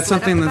 That's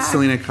something that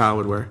Selena Kyle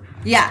would wear.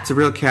 Yeah. It's a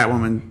real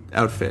Catwoman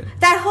outfit.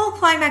 That whole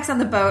climax on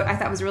the boat I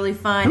thought was really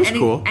fun. It was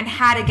cool. And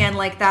had, again,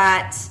 like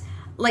that,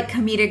 like,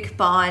 comedic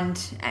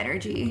Bond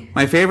energy.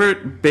 My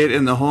favorite bit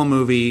in the whole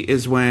movie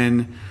is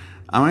when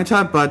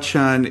Amitabh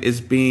Bachchan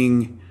is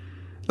being...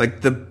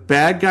 Like, the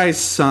bad guy's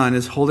son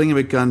is holding him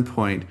at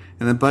gunpoint,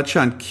 and then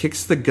Bachchan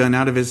kicks the gun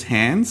out of his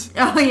hands.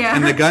 Oh, yeah.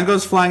 And the gun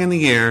goes flying in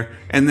the air,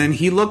 and then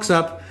he looks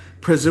up,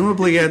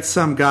 presumably at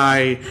some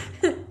guy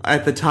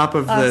at the top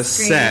of the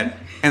set,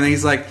 and then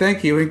he's like,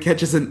 thank you, and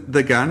catches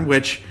the gun,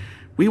 which...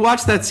 We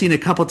watched that scene a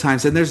couple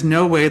times, and there's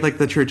no way, like,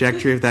 the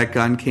trajectory of that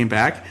gun came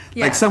back.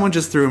 Yeah. Like, someone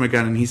just threw him a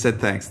gun, and he said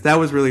thanks. That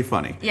was really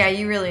funny. Yeah,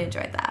 you really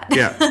enjoyed that.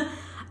 Yeah.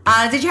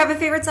 Did you have a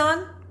favorite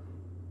song?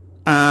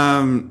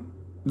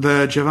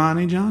 The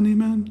Giovanni Johnny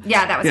Man?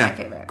 Yeah, that was my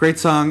favorite. Great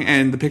song,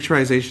 and the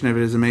picturization of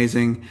it is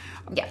amazing.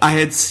 Yeah. I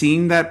had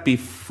seen that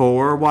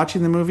before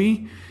watching the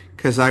movie,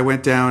 because I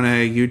went down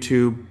a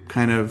YouTube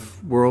kind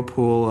of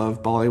whirlpool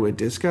of Bollywood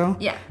disco.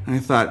 Yeah. And I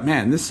thought,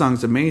 man, this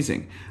song's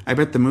amazing. I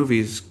bet the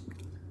movie's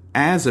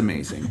as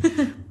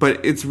amazing.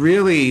 But it's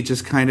really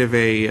just kind of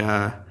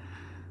a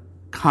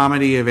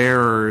comedy of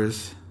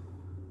errors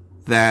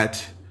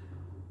that,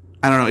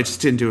 I don't know, it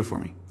just didn't do it for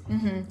me.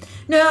 Mm-hmm.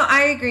 No,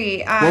 I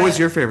agree. What was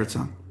your favorite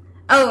song?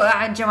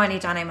 Giovanni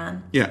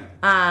Johnnyman. Yeah.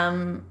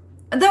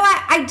 Though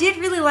I did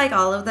really like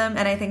all of them,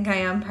 and I think I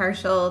am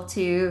partial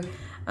to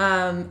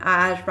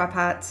Aj,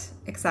 Rapat,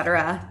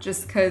 etc.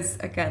 Just because,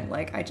 again,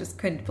 like, I just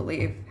couldn't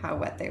believe how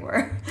wet they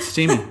were.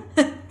 Steamy.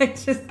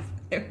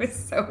 It was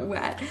so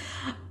wet.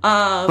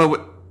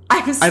 But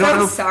I'm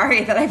so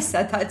sorry that I've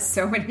said that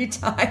so many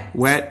times.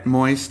 Wet,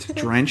 moist,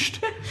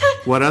 drenched.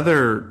 What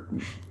other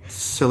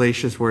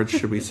salacious words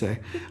should we say?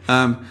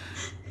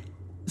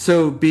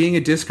 So, being a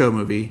disco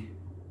movie,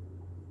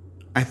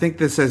 I think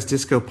this has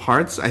disco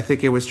parts. I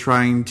think it was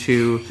trying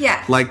to,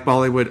 like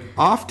Bollywood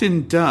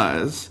often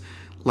does,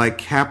 like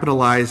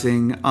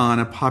capitalizing on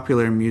a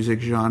popular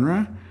music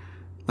genre.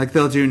 Like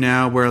they'll do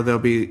now where they'll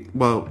be,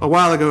 well, a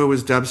while ago it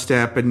was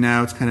dubstep, and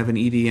now it's kind of an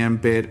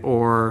EDM bit,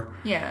 or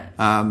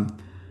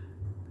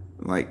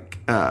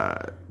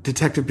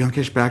Detective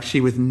Byankesh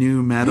Bakshi with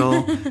new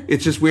metal.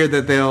 It's just weird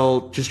that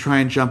they'll just try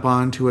and jump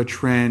onto a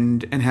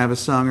trend and have a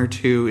song or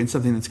two in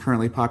something that's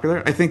currently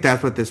popular. I think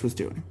that's what this was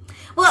doing.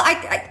 Well,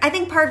 I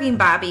think Parveen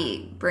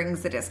Bobby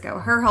brings the disco.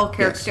 Her whole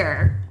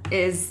character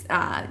is,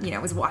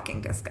 was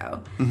walking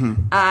disco.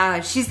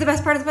 Mm-hmm. She's the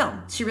best part of the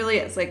film. She really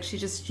is. Like, she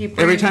brings...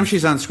 Every time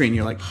she's on screen,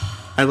 you're like,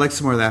 I'd like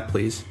some more of that,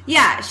 please.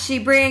 Yeah, she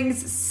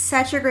brings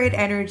such a great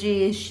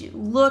energy. She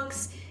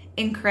looks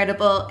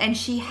incredible, and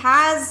she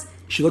has...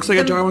 She looks like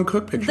a Darwin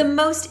Cook picture. The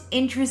most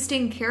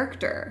interesting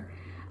character.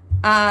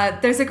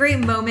 There's a great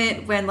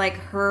moment when, like,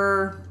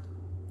 her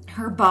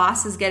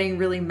boss is getting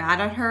really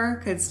mad at her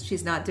because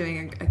she's not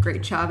doing a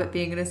great job at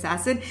being an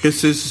assassin.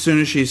 Because as soon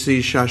as she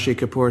sees Shashi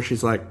Kapoor,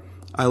 she's like,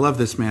 I love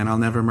this man. I'll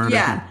never murder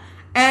him.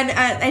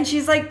 And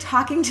she's, like,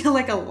 talking to,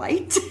 like, a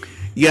light.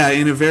 Yeah,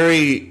 in a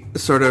very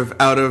sort of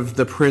out of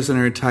the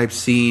prisoner type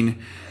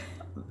scene,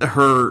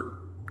 her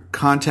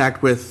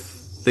contact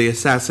with the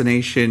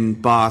assassination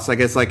boss, I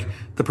guess, like,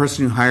 the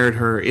person who hired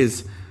her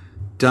is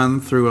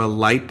done through a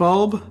light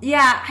bulb.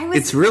 Yeah,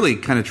 it's really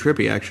kind of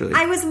trippy, actually.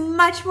 I was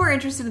much more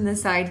interested in the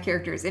side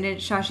characters, in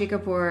Shashi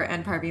Kapoor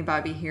and Parveen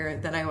Bobby here,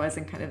 than I was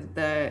in kind of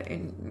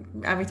in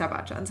Amitabh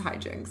Bachchan's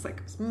hijinks.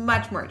 Like, I was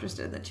much more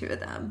interested in the two of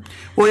them.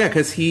 Well, yeah,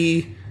 because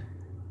he,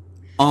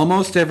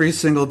 almost every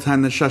single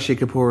time that Shashi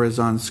Kapoor is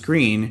on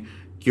screen,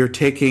 you're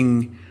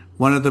taking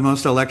one of the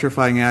most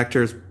electrifying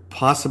actors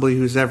possibly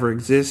who's ever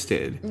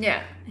existed.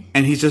 Yeah.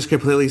 And he's just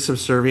completely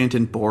subservient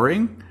and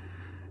boring.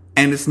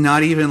 And it's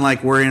not even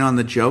like we're in on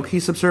the joke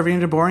he's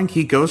subservient and boring.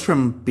 He goes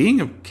from being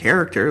a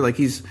character, like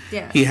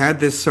he had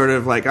this sort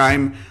of like,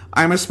 I'm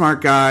a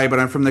smart guy, but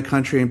I'm from the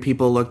country and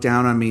people look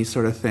down on me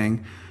sort of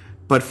thing.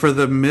 But for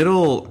the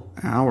middle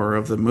hour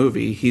of the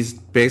movie, he's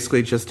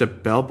basically just a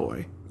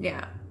bellboy.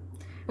 Yeah.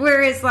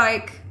 Whereas,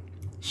 like,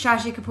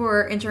 Shashi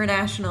Kapoor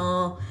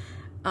International,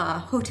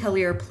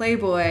 hotelier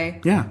playboy,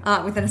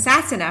 with an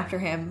assassin after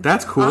him.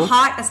 That's cool. A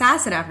hot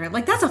assassin after him.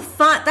 Like, that's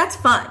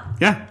fun.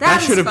 Yeah,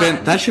 that should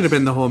have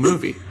been the whole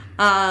movie.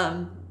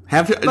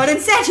 But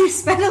instead, you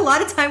spend a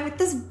lot of time with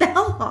this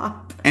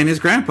bellhop and his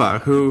grandpa,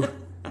 who,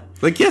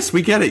 like, yes,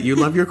 we get it. You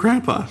love your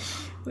grandpa.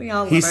 We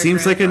all. He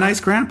seems like a nice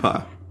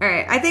grandpa. All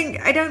right, I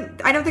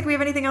don't think we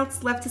have anything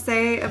else left to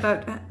say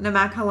about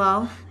Namak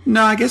Halaal.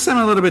 No, I guess I'm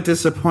a little bit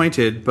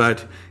disappointed,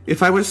 but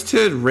if I was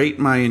to rate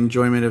my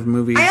enjoyment of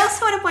movies... I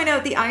also want to point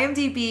out the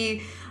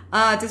IMDb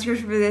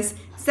description for this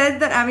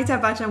said that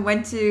Amitabh Bachchan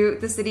went to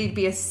the city to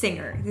be a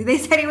singer. They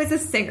said he was a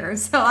singer,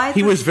 so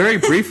he was very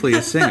briefly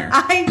a singer.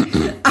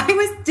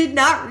 I did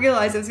not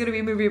realize it was going to be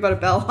a movie about a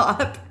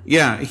bellhop.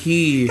 Yeah, because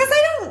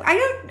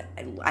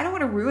I don't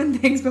want to ruin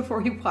things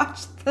before you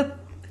watch them.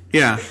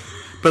 Yeah,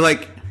 but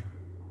like,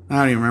 I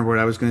don't even remember what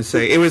I was going to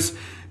say. It was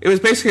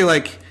basically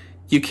like,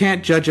 you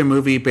can't judge a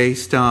movie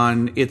based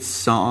on its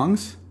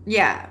songs.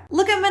 Yeah.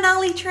 Look at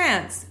Manali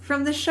Trance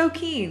from the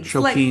Shokins.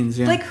 Shokins,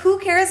 yeah. Like, who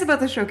cares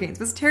about the Shokins? It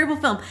was a terrible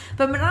film.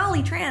 But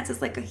Manali Trance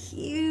is like a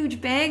huge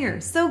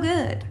banger. So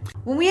good.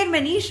 When we had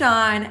Manish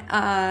on,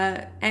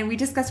 and we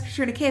discussed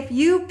Katrina Kaif,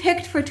 you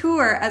picked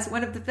Fatur as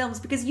one of the films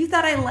because you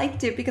thought I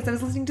liked it because I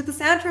was listening to the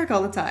soundtrack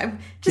all the time.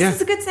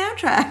 It's a good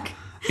soundtrack.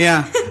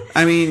 Yeah.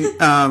 I mean,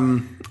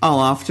 I'll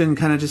often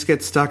kind of just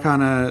get stuck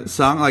on a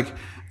song. Like,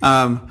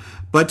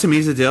 But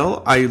Tamiza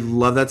Dil, I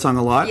love that song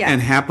a lot. Yeah.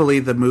 And happily,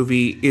 the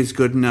movie is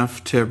good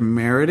enough to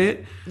merit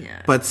it.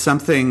 Yeah. But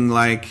something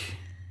like,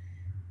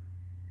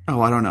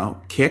 I don't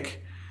know,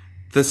 Kick?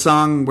 The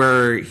song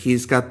where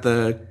he's got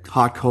the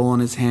hot coal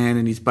in his hand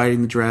and he's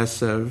biting the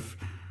dress of,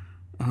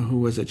 who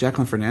was it?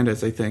 Jacqueline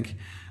Fernandez, I think.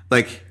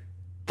 Like,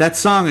 that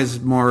song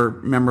is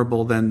more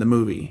memorable than the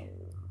movie.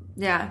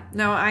 Yeah.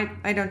 No,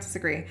 I don't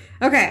disagree.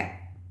 Okay.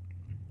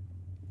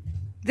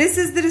 This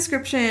is the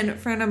description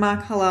for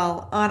Namak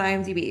Halaal on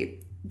IMDb.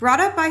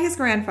 Brought up by his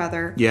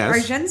grandfather,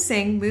 Arjun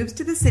Singh moves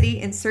to the city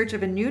in search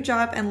of a new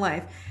job and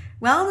life.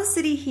 While in the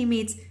city, he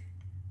meets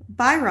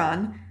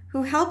Byron,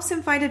 who helps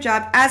him find a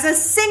job as a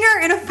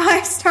singer in a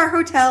 5-star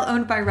hotel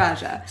owned by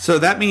Raja. So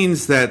that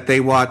means that they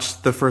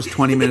watched the first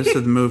 20 minutes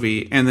of the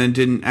movie and then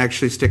didn't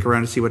actually stick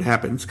around to see what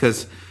happens.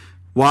 Because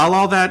while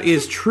all that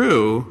is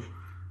true,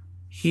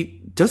 he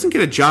doesn't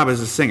get a job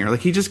as a singer. Like,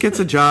 he just gets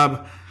a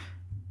job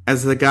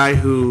as the guy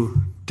who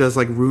does,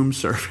 like, room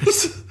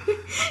service.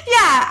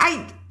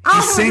 Yeah,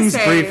 he sings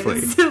briefly.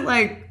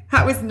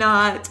 That was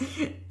not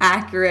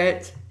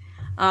accurate.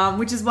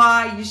 Which is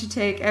why you should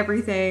take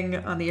everything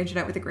on the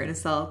internet with a grain of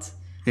salt.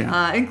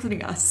 Yeah.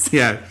 Including us.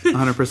 Yeah,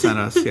 100%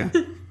 us, yeah.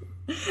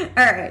 All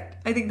right.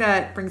 I think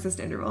that brings us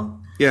to interval.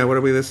 Yeah, what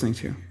are we listening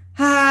to?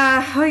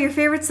 Your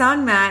favorite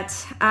song,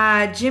 Matt.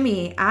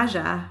 Jimmy,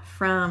 Aja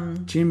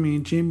from...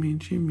 Jimmy.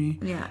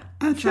 Yeah,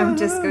 Aja. from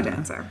Disco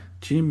Dancer.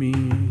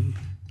 Jimmy,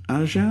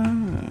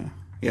 Aja.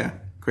 Yeah,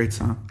 great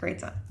song. Great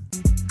song.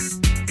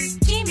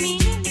 Jimmy,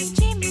 Aja,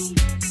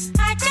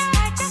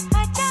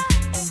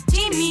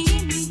 Jimmy,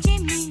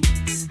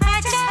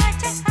 Aja,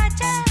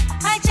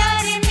 Aja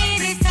re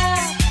mere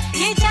saath,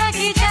 ye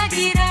jagi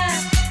jagi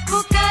raat,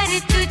 pukar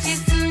tujhe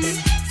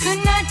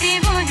sunna de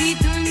wahi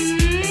dhun.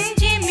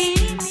 Jimmy,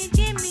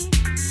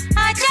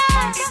 Aja,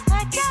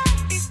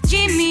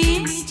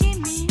 Jimmy,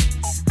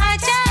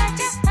 Aja,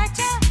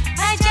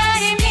 Aja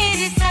re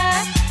mere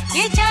saath,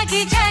 ye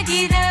jagi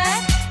jagi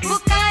raat,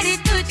 pukar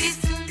tujhe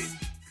sun.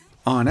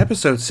 On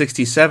episode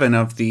 67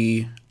 of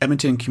the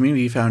Edmonton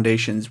Community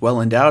Foundation's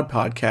Well Endowed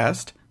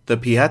podcast, The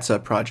Piazza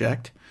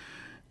Project,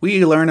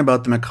 we learn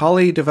about the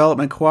Macaulay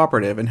Development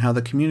Cooperative and how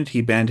the community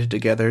banded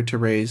together to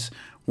raise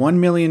 $1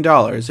 million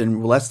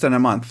in less than a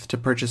month to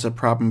purchase a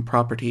problem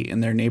property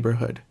in their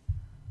neighborhood.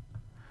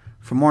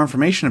 For more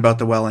information about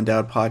the Well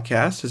Endowed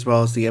podcast, as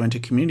well as the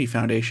Edmonton Community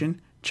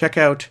Foundation, check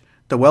out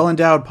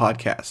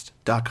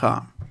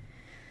thewellendowedpodcast.com.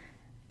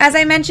 As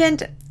I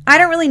mentioned, I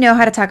don't really know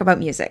how to talk about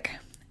music.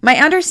 My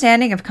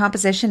understanding of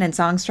composition and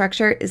song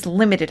structure is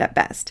limited at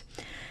best.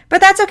 But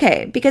that's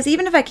okay, because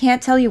even if I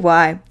can't tell you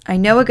why, I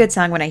know a good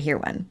song when I hear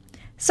one.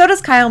 So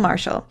does Kyle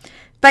Marshall.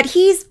 But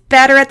he's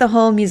better at the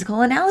whole musical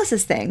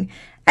analysis thing,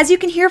 as you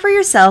can hear for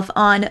yourself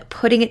on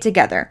Putting It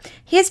Together,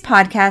 his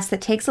podcast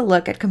that takes a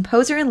look at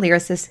composer and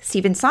lyricist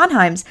Stephen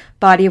Sondheim's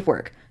body of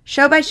work,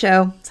 show by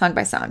show, song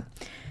by song.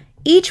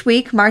 Each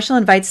week, Marshall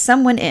invites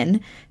someone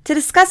in to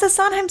discuss a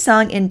Sondheim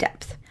song in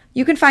depth.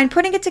 You can find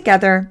Putting It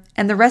Together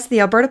and the rest of the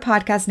Alberta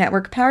Podcast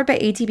Network powered by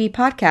ATB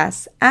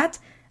Podcasts at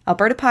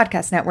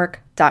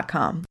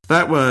albertapodcastnetwork.com.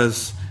 That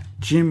was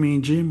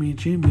Jimmy,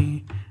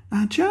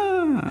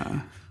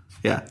 Aja.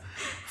 Yeah.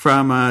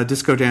 From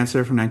Disco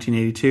Dancer from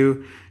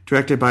 1982,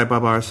 directed by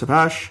Babar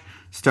Sabash,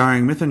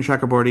 starring Mithun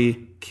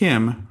Chakraborty,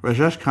 Kim,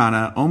 Rajesh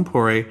Khanna, Om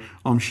Puri,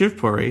 Om Shiv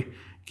Puri,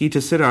 Geeta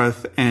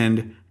Siddharth,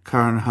 and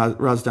Karan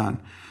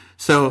Razdan.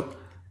 So,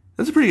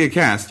 that's a pretty good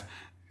cast.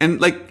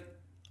 And,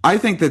 I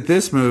think that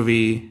this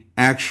movie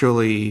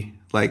actually,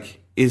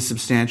 is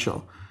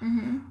substantial.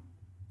 Mm-hmm.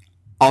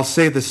 I'll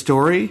say the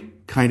story,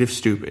 kind of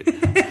stupid.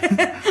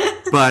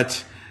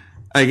 But,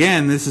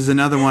 again, this is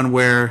another one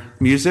where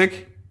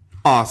music,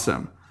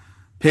 awesome.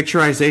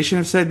 Picturization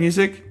of said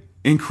music,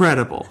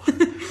 incredible.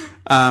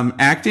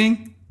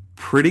 Acting,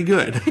 pretty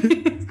good.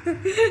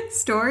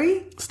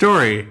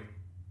 Story,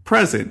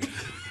 present.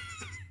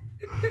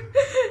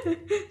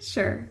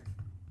 Sure.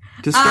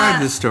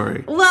 Describe the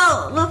story.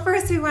 Well,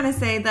 first we want to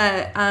say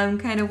that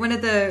kind of one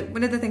of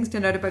the things to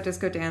note about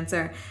Disco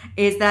Dancer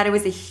is that it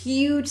was a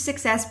huge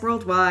success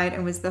worldwide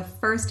and was the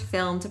first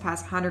film to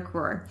pass 100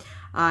 crore.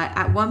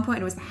 At one point,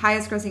 it was the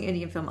highest grossing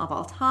Indian film of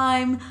all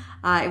time.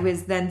 It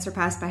was then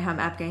surpassed by Hum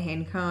Aapke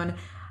Hain Kaun.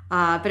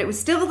 But it was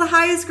still the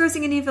highest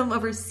grossing indie film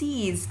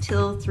overseas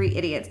till Three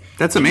Idiots.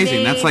 That's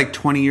amazing. That's like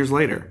 20 years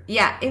later.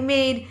 Yeah, it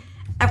made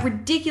a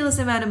ridiculous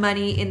amount of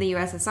money in the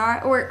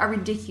USSR, or a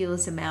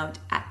ridiculous amount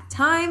at the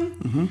time.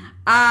 Mm-hmm.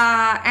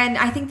 And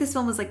I think this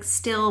film was like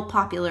still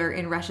popular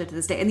in Russia to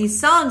this day. And these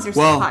songs are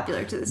still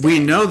popular to this day. We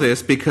know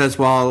this because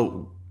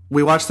while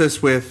we watched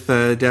this with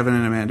Devin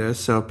and Amanda,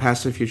 so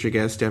past and future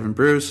guest Devin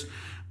Bruce,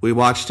 we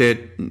watched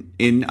it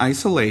in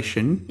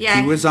isolation.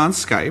 Yeah. He was on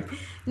Skype.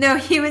 No,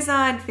 he was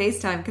on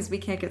FaceTime because we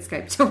can't get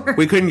Skype to work.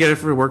 We couldn't get it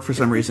for work for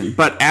some reason.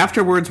 But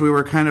afterwards, we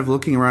were kind of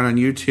looking around on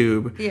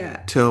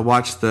YouTube to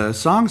watch the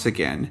songs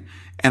again.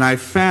 And I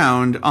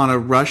found on a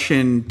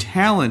Russian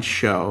talent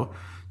show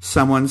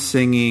someone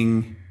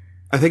singing,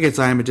 I think it's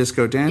I Am a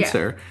Disco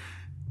Dancer. Yeah.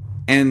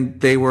 And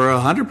they were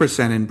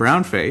 100% in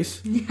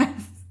brownface.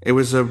 Yes. It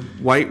was a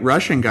white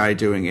Russian guy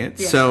doing it.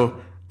 Yeah.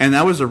 So, and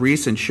that was a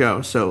recent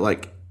show. So,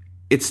 like,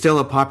 it's still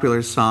a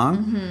popular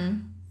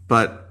song.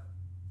 But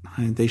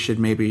they should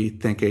maybe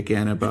think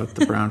again about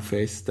the brown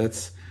face.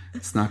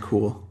 It's not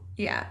cool.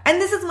 Yeah.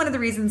 And this is one of the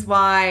reasons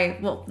why,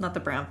 well, not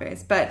the brown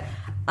face, but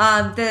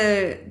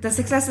the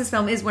success of this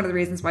film is one of the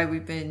reasons why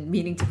we've been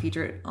meaning to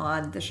feature it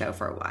on the show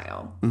for a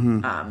while.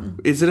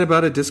 Is it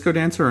about a disco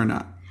dancer or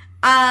not?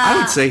 I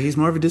would say he's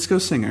more of a disco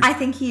singer. I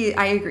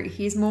agree.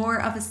 He's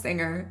more of a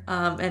singer.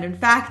 And in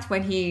fact,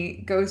 when he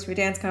goes to a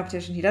dance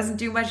competition, he doesn't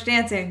do much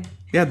dancing.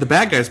 Yeah, the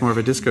bad guy's more of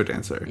a disco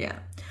dancer. Yeah.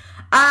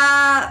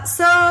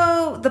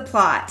 So the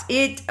plot.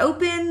 It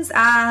opens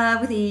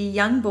with a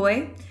young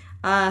boy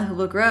who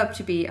will grow up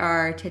to be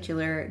our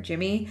titular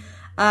Jimmy,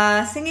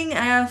 singing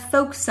a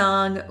folk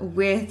song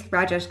with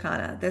Rajesh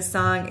Khanna. This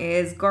song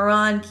is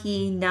Goran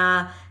Ki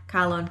Na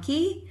Kalon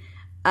Ki,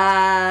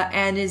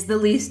 and is the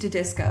least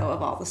disco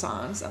of all the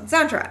songs on the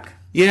soundtrack.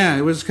 Yeah,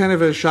 it was kind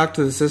of a shock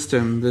to the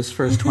system, this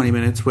first 20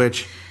 minutes,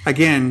 which,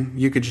 again,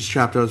 you could just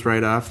chop those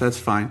right off. That's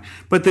fine.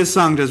 But this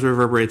song does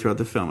reverberate throughout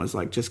the film. It's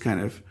like just kind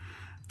of...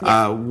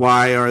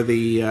 why are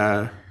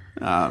the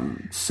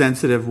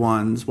sensitive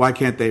ones, why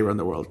can't they run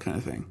the world kind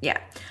of thing? Yeah.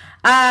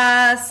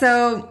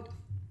 So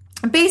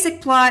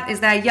basic plot is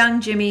that young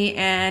Jimmy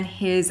and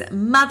his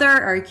mother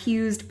are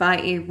accused by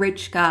a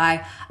rich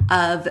guy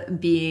of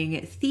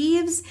being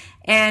thieves,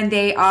 and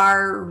they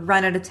are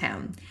run out of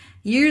town.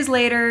 Years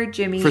later,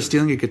 Jimmy... For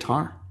stealing a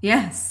guitar?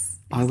 Yes.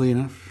 Oddly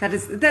enough.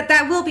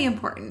 That will be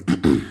important.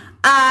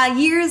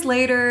 Years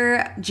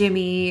later,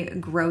 Jimmy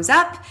grows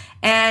up,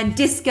 and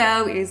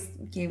disco is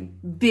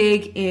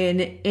big in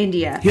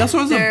India. He also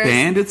has a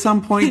band at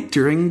some point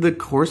during the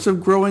course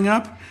of growing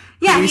up.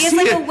 Yeah, he has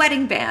like a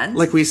wedding band.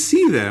 Like we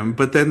see them,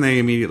 but then they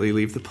immediately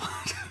leave the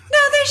plot. No,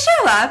 they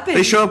show up.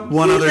 They show up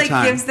one other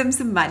time. He gives them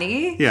some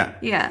money. Yeah.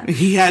 Yeah.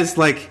 He has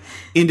like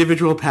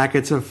individual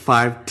packets of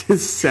 5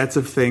 sets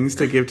of things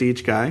to give to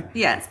each guy.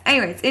 Yes.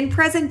 Anyways, in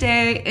present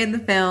day in the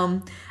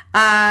film,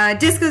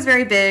 disco is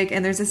very big,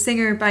 and there's a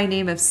singer by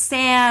name of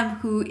Sam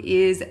who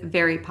is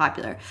very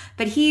popular.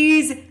 But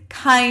he's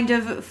kind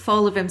of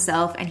full of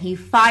himself, and he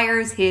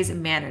fires his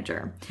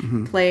manager,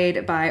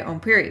 played by Om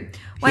Puri.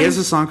 He has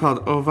a song called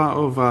Ova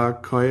Ova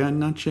Koya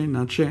Nache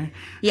Nache.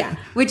 Yeah,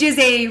 which is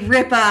a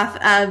ripoff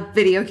of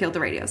Video Killed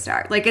the Radio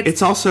Star. Like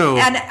it's also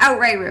an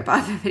outright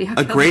ripoff of Video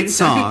Killed the Radio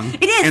Star. A great song.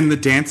 It is. And the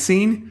dance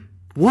scene,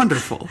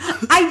 wonderful.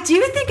 I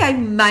do think I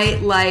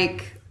might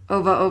like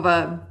Ova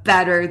Ova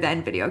better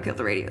than Video Killed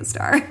the Radio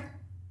Star.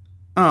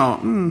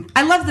 Oh.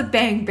 I love the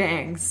Bang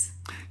Bangs.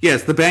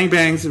 Yes, the Bang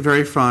Bangs are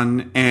very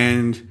fun.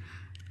 And,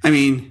 I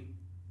mean,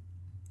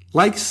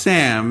 like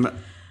Sam,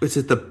 was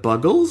it the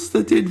Buggles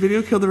that did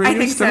Video Killed the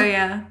Radio Star? I think so,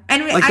 yeah.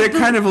 And like, they're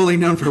kind of only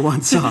known for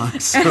one song.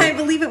 So. And I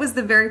believe it was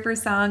the very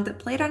first song that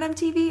played on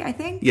MTV, I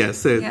think.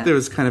 Yes, there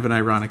was kind of an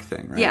ironic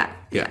thing, right?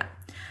 Yeah.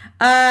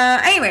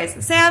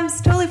 Anyways,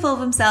 Sam's totally full of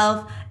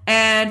himself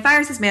and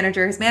fires his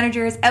manager. His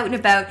manager is out and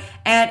about,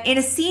 and in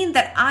a scene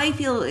that I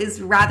feel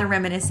is rather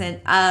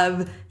reminiscent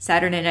of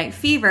Saturday Night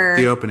Fever.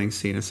 The opening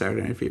scene of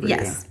Saturday Night Fever,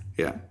 yes.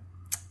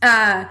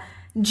 Yeah.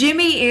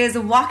 Jimmy is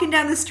walking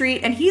down the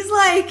street, and he's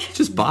like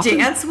just bopping.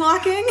 Dance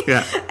walking.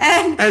 Yeah,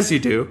 and as you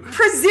do.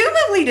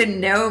 Presumably to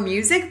no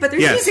music, but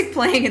there's music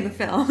playing in the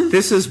film.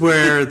 This is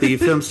where the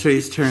film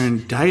studies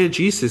term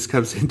diegesis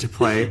comes into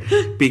play,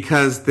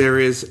 because there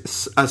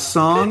is a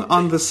song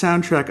on the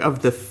soundtrack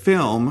of the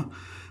film,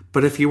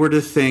 but if you were to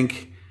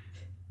think,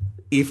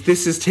 if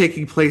this is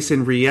taking place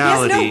in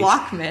reality... He has no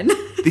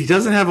Walkman. He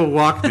doesn't have a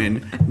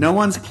Walkman. No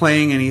one's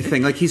playing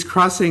anything. Like, he's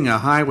crossing a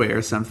highway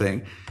or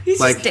something. He's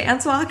just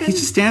dance walking? He's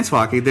just dance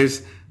walking.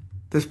 There's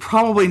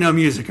probably no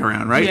music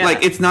around, right? Yeah.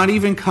 Like, it's not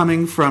even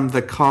coming from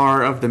the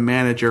car of the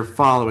manager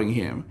following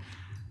him.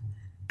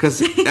 Because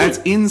that's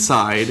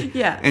inside.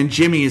 Yeah. And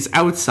Jimmy is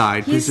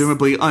outside,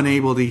 presumably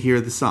unable to hear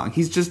the song.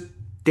 He's just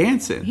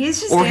dancing.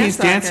 He's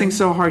dancing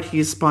so hard he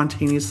is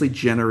spontaneously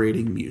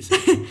generating music.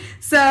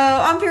 So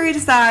Ampuri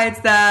decides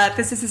that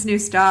this is his new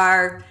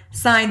star,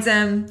 signs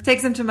him,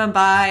 takes him to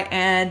Mumbai,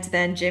 and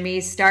then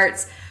Jimmy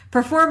starts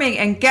performing.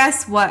 And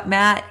guess what,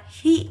 Matt?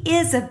 He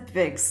is a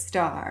big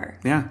star.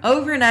 Yeah.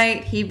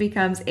 Overnight, he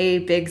becomes a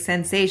big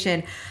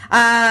sensation.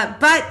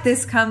 But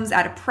this comes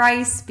at a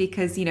price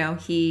because,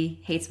 he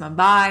hates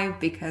Mumbai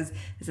because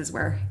this is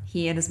where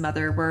he and his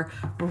mother were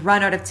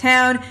run out of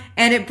town.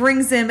 And it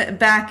brings him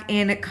back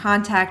in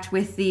contact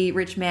with the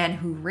rich man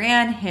who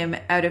ran him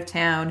out of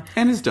town.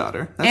 And his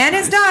daughter.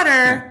 His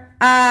daughter,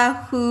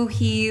 who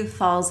he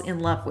falls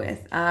in love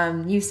with.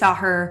 You saw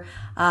her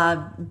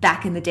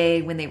back in the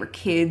day when they were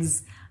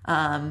kids.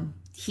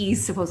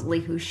 He's supposedly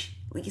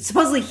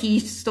he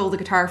stole the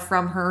guitar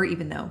from her,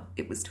 even though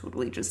it was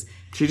totally just...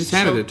 She just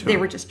handed it to him. They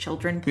were just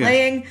children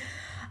playing.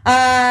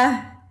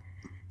 Yeah.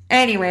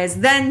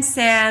 Anyways, then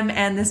Sam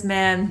and this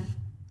man,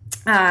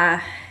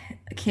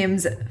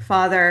 Kim's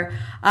father,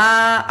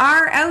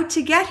 are out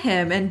to get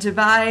him and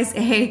devise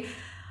a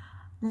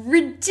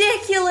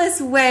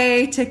ridiculous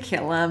way to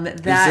kill him.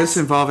 Is this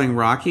involving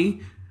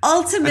Rocky?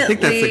 Ultimately... I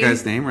think that's the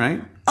guy's name,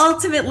 right?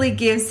 Ultimately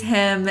gives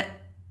him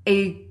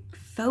a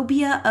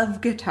phobia of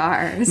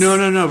guitars.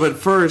 No. But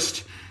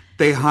first,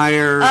 they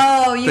hire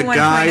the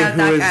guy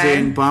who is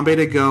in Bombay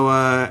to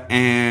Goa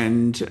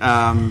and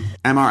M.R.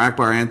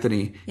 Akbar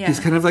Anthony. Yeah. He's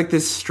kind of like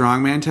this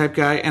strongman type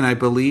guy, and I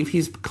believe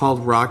he's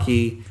called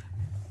Rocky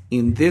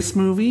in this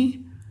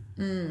movie.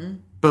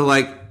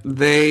 But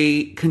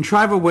they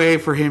contrive a way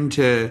for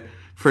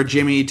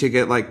Jimmy to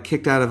get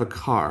kicked out of a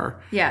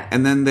car. Yeah.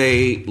 And then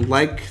they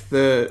like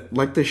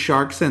the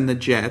Sharks and the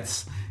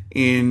Jets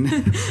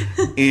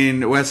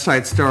in West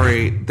Side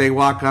Story, they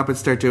walk up and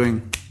start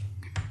doing...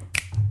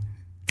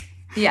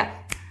 Yeah.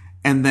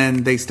 And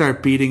then they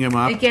start beating him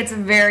up. It gets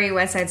very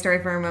West Side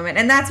Story for a moment.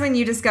 And that's when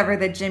you discover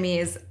that Jimmy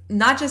is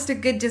not just a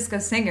good disco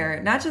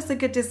singer, not just a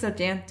good disco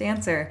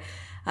dancer.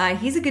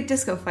 He's a good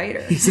disco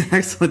fighter. He's an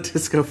excellent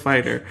disco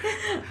fighter.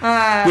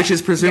 Which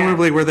is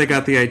presumably where they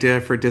got the idea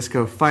for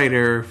disco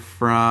fighter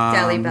from...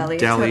 Delhi Belly.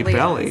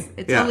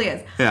 It totally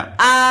is.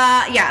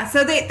 Yeah.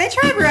 So they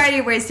try a variety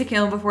of ways to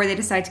kill him before they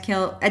decide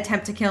to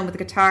attempt to kill him with a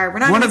guitar.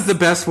 One of the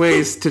best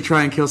ways to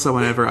try and kill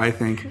someone ever, I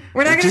think.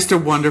 Just a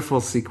wonderful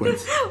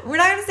sequence. We're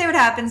not going to say what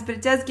happens, but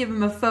it does give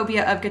him a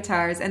phobia of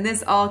guitars. And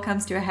this all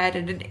comes to a head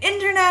at an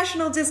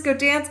international disco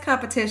dance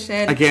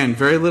competition. Again,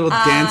 very little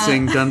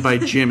dancing done by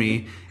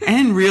Jimmy.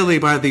 And really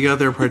by the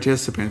other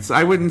participants.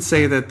 I wouldn't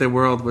say that the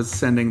world was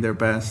sending their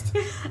best.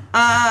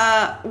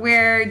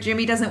 Where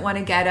Jimmy doesn't want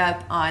to get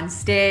up on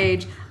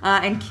stage,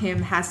 and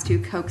Kim has to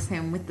coax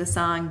him with the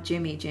song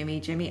Jimmy, Jimmy,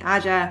 Jimmy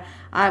Aja,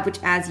 which,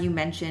 as you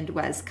mentioned,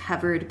 was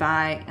covered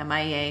by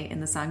MIA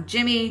in the song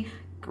Jimmy.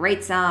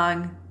 Great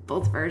song,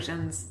 both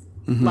versions.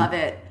 Mm-hmm. Love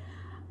it.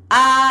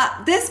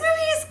 This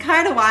movie is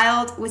kind of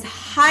wild, was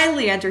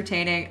highly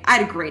entertaining. I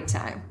had a great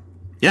time.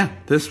 Yeah,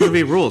 this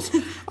movie rules.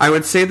 I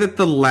would say that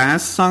the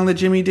last song that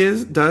Jimmy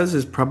does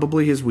is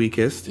probably his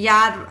weakest.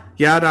 Yada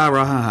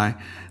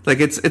Rahahai.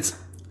 It's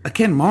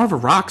again more of a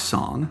rock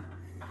song.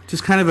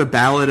 Just kind of a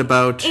ballad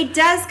about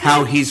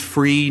how he's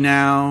free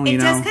now. It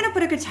does kind of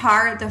put a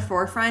guitar at the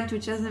forefront,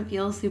 which doesn't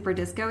feel super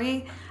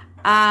disco-y.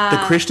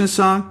 The Krishna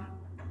song,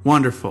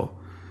 wonderful.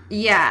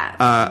 Yeah.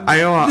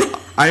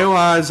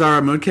 Iowa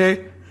Zara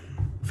Mudke,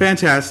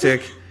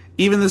 fantastic.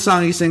 Even the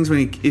song he sings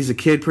when he's a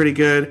kid, pretty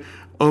good.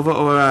 Ova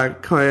Ora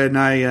Koya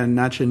Naya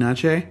Nache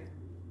Nache.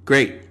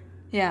 Great.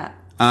 Yeah.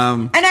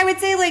 And I would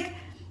say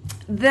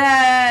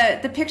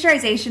the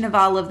picturization of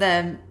all of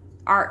them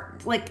are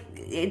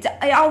it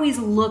always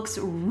looks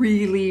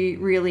really,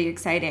 really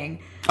exciting.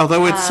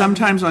 Although it's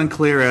sometimes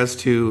unclear as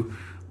to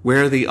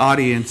where the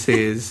audience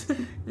is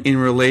in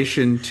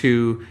relation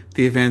to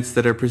the events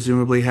that are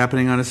presumably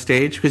happening on a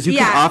stage, because you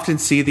can often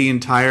see the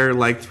entire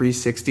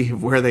 360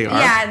 of where they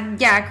are.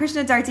 Yeah.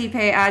 Krishna Dharti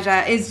Pe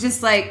Aja is just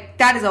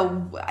that is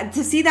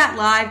to see that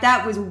live,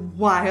 that was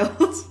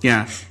wild.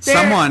 Yeah.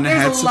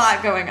 There's a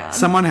lot going on.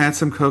 Someone had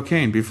some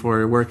cocaine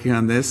before working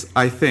on this,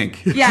 I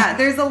think. Yeah,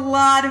 there's a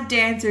lot of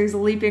dancers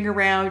leaping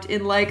around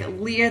in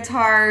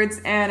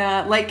leotards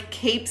and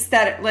capes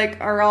that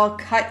are all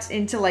cut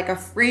into a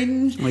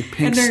fringe.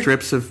 Pink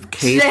strips of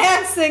cape.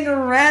 Dancing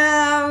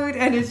around,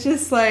 and it's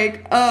just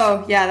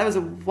oh yeah, that was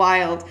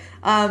wild.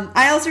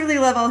 I also really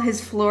love all his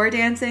floor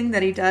dancing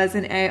that he does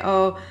in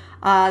A.O.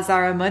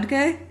 Zara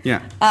Mudke. Yeah.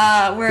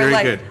 Where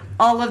very good.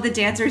 All of the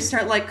dancers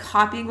start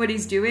copying what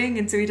he's doing,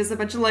 and so he does a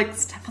bunch of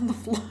stuff on the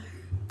floor.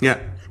 Yeah.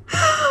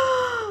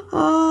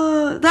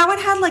 That one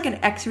had an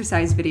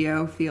exercise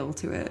video feel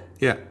to it.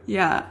 Yeah.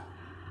 Yeah.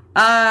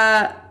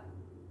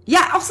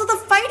 Yeah, also the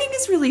fighting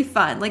is really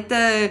fun.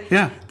 The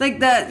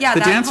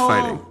dance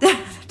fighting.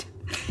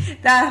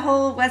 That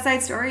whole West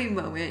Side Story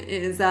moment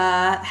is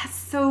that's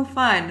so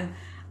fun.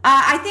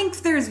 I think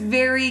there's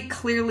very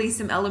clearly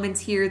some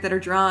elements here that are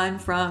drawn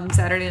from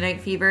Saturday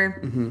Night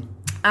Fever. Mm-hmm.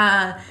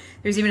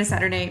 There's even a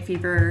Saturday Night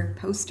Fever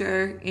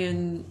poster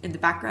in the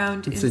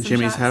background. It's at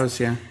Jimmy's house,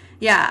 yeah.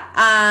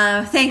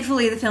 Yeah.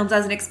 Thankfully, the film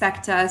doesn't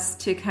expect us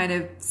to kind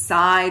of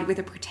side with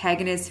a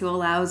protagonist who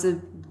allows a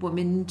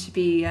woman to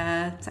be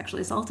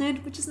sexually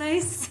assaulted, which is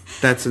nice.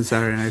 That's in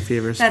Saturday Night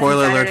Fever. That's in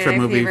Spoiler alert Saturday for a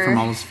Night movie Fever. from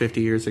almost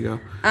 50 years ago.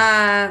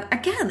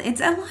 Again,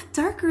 it's a lot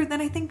darker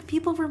than I think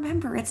people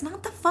remember. It's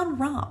not the fun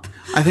romp.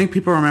 I think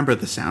people remember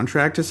the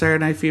soundtrack to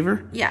Saturday Night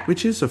Fever. Yeah.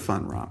 Which is a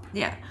fun romp.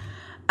 Yeah.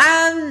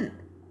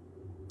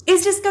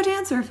 Is Disco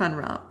Dancer a fun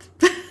romp?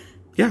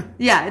 Yeah.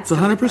 Yeah, It's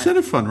 100%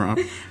 a fun romp.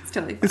 It's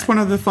totally fun. It's one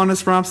of the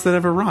funnest romps that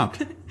ever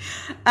romped.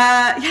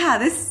 I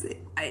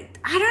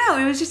don't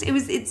know.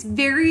 It's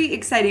very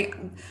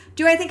exciting.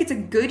 Do I think it's a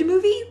good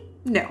movie?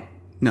 No.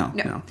 No.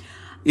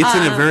 It's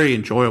in a very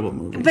enjoyable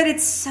movie. But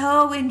it's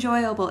so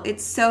enjoyable.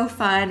 It's so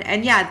fun.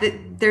 And yeah,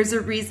 there's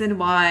a reason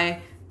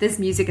why this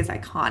music is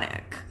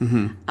iconic.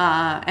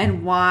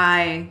 And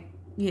why,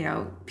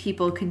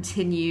 people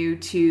continue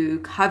to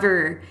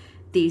cover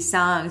these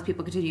songs.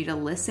 People continue to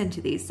listen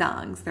to these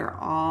songs. They're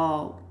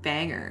all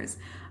bangers.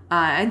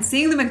 And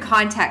seeing them in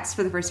context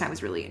for the first time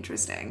was really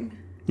interesting.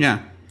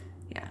 Yeah.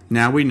 Yeah.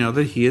 Now we know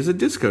that he is a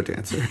disco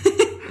dancer.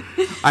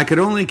 I could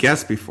only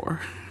guess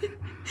before.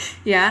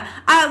 Yeah.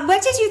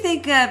 What did you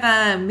think of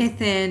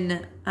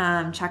Mithun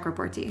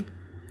Chakraborty?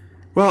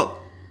 Well,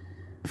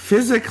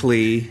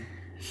 physically,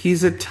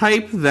 he's a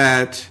type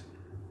that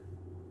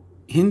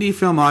Hindi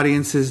film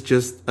audiences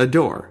just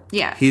adore.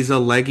 Yeah. He's a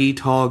leggy,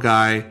 tall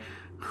guy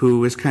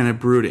who is kind of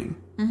brooding.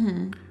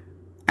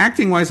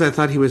 Acting-wise, I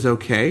thought he was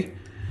okay.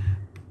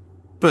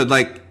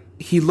 But,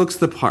 he looks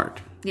the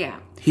part. Yeah.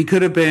 He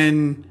could have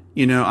been,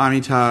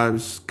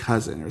 Amitabh's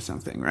cousin or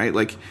something,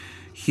 right?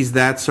 He's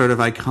that sort of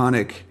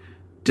iconic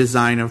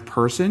design of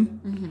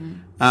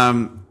person.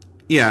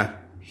 Yeah,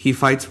 he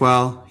fights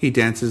well. He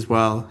dances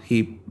well.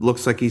 He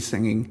looks like he's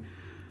singing.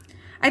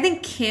 I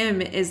think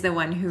Kim is the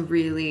one who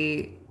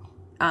really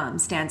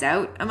stands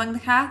out among the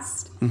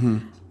cast.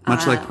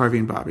 Much like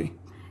Parveen Bobby.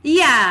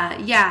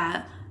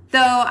 Yeah.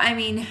 Though,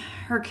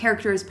 her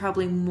character is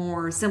probably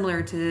more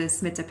similar to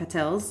Smita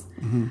Patel's.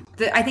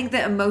 I think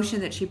the emotion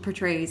that she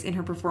portrays in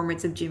her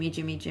performance of Jimmy,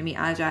 Jimmy, Jimmy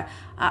Aja,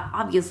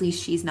 obviously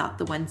she's not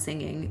the one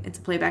singing. It's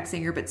a playback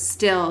singer, but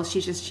still,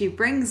 she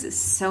brings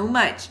so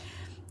much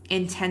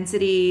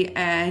intensity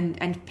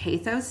and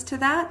pathos to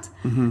that.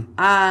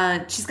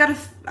 She's got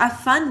a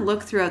fun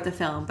look throughout the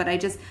film, but I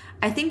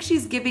think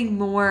she's giving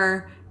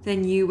more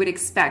than you would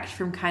expect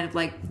from kind of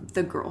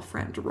the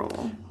girlfriend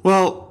role.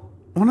 Well,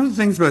 one of the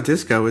things about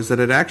disco is that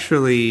it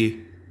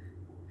actually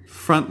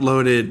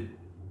front-loaded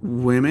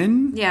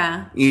women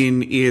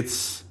in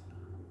its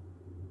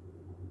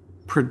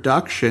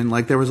production.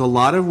 There was a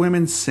lot of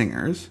women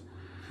singers,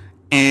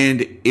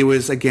 and it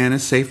was, again, a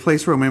safe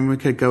place where women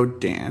could go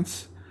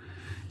dance.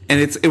 And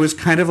it was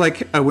kind of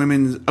like a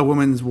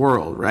woman's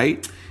world,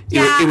 right?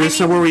 Yeah, it was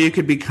somewhere where you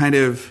could be kind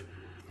of...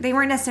 They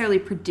weren't necessarily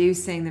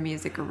producing the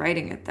music or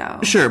writing it,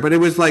 though. Sure, but it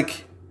was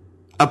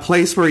a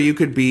place where you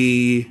could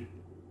be...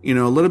 a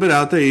little bit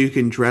out there. You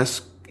can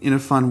dress in a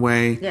fun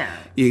way. Yeah.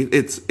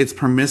 It's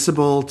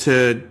permissible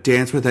to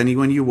dance with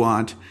anyone you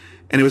want.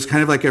 And it was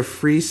kind of like a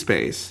free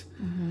space.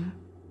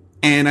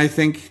 And I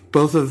think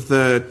both of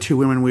the two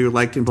women we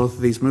liked in both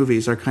of these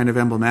movies are kind of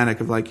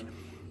emblematic of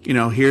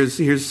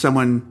here's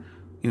someone,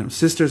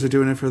 sisters are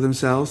doing it for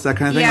themselves, that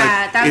kind of thing.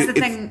 Yeah, that was the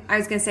thing I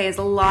was going to say is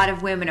a lot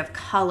of women of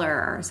color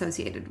are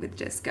associated with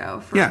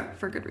disco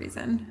for good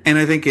reason. And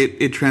I think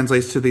it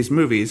translates to these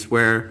movies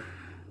where...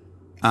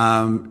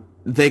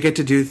 they get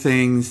to do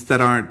things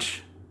that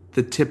aren't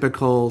the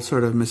typical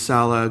sort of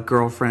masala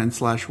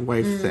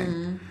girlfriend/wife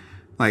thing.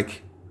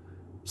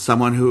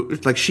 Someone who...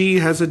 she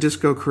has a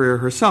disco career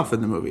herself in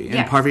the movie.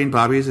 And Parveen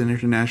Bobby is an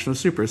international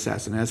super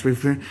assassin, as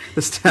we've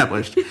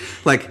established.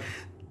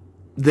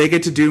 They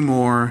get to do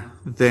more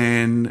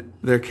than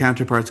their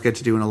counterparts get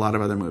to do in a lot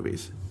of other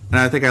movies. And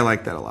I think I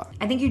like that a lot.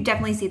 I think you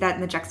definitely see that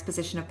in the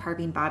juxtaposition of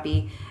Parveen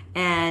Bobby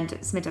and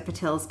Smita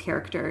Patel's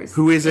characters.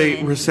 Who is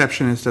a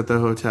receptionist at the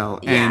hotel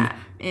and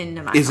in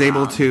Namak is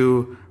able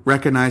to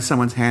recognize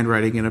someone's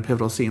handwriting in a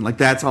pivotal scene.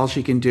 That's all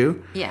she can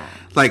do. Yeah.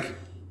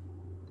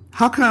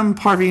 How come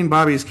Parveen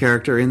Bobby's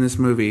character in this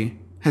movie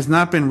has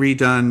not been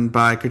redone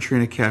by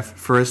Katrina Kaif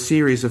for a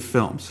series of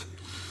films?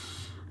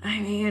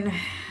 I'm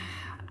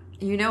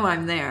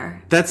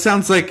there. That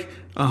sounds like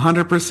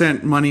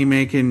 100%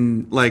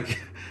 money-making,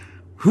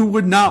 who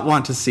would not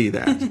want to see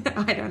that?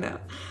 I don't know.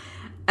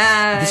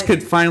 This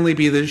could finally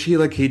be the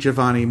Sheila K.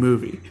 Giovanni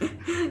movie.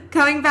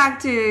 Coming back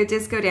to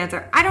Disco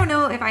Dancer, I don't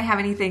know if I have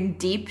anything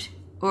deep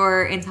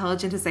or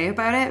intelligent to say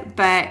about it,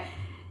 but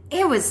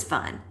it was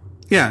fun.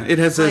 Yeah, it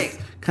has a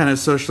kind of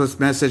socialist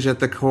message at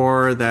the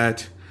core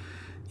that,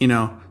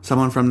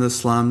 someone from the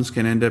slums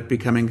can end up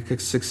becoming a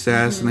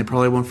success, and they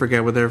probably won't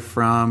forget where they're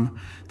from.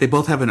 They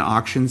both have an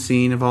auction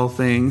scene, of all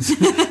things.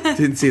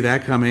 Didn't see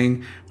that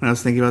coming when I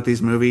was thinking about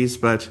these movies,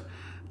 but...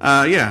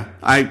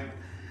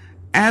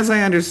 as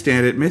I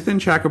understand it, Mithun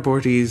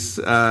Chakraborty's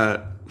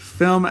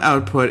film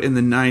output in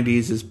the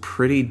 90s is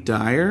pretty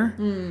dire.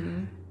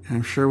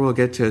 I'm sure we'll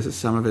get to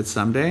some of it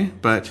someday,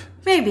 but...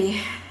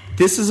 Maybe.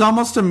 This is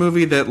almost a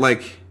movie that,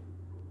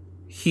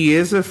 he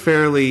is a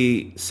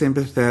fairly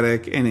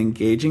sympathetic and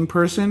engaging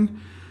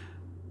person,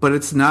 but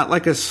it's not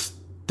like a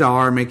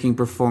star-making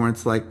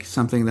performance like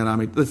something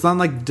that it's not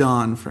like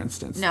Dawn, for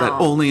instance, No. that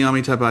only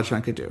Amitabh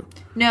Bachchan could do.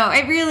 No,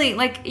 it really,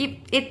 like,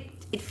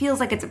 it feels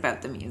like it's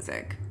about the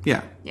music.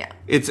 Yeah. Yeah.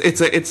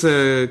 It's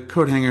a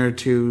coat hanger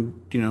to,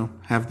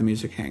 have the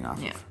music hang off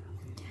Yeah. of.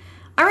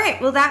 All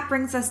right, well, that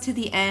brings us to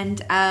the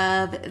end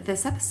of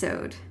this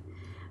episode.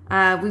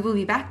 We will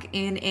be back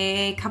in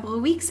a couple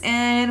of weeks,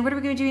 and what are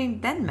we going to be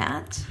doing then,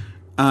 Matt?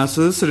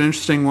 So this is an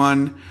interesting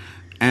one,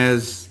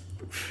 as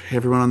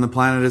everyone on the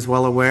planet is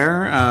well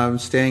aware.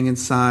 Staying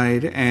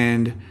inside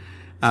and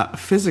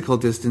physical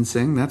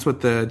distancing, that's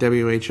what the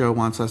WHO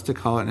wants us to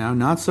call it now,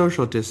 not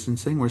social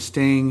distancing. We're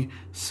staying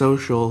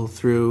social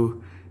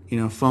through,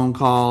 phone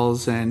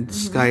calls and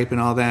Skype and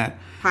all that.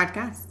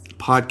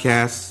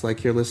 Podcasts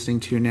like you're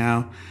listening to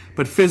now.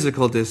 But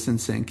physical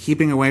distancing,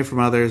 keeping away from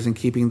others and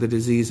keeping the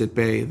disease at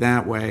bay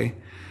that way,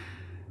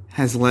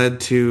 has led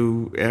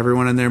to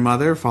everyone and their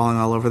mother falling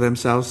all over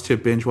themselves to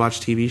binge watch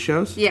TV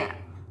shows. Yeah.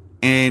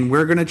 And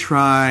we're going to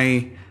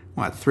try,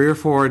 3 or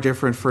 4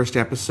 different first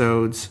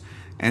episodes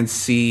and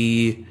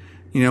see,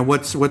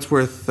 what's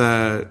worth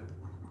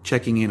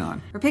checking in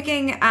on. We're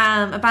picking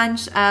a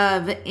bunch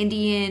of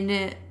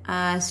Indian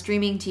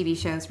streaming TV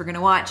shows. We're going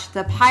to watch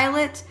the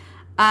pilot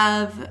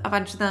of a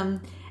bunch of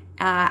them.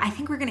 I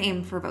think we're going to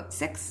aim for about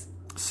 6.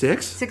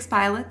 6? 6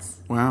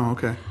 pilots. Wow,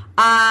 okay.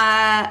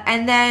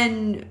 And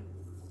then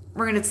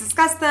we're going to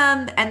discuss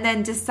them and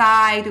then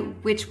decide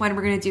which one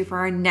we're going to do for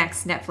our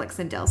next Netflix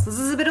and Dill. So this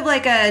is a bit of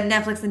like a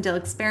Netflix and Dill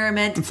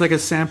experiment. It's like a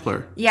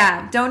sampler.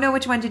 Yeah, don't know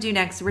which one to do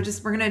next. We're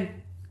going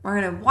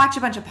to watch a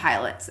bunch of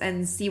pilots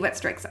and see what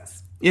strikes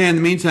us. Yeah, in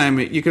the meantime,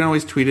 you can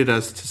always tweet at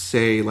us to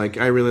say, like,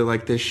 I really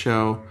like this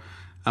show.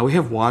 We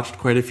have watched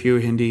quite a few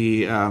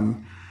Hindi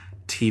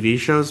TV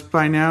shows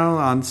by now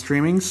on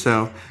streaming,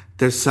 so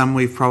there's some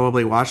we've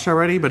probably watched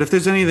already. But if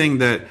there's anything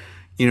that,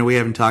 we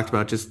haven't talked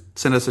about, just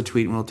send us a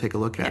tweet and we'll take a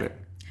look at it.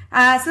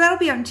 So that'll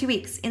be out in 2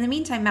 weeks. In the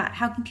meantime, Matt,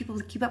 how can people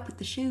keep up with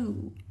the show?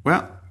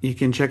 Well, you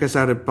can check us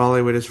out at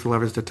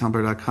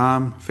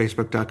bollywoodisforlovers.tumblr.com,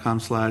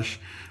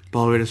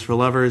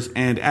 facebook.com/bollywoodisforlovers,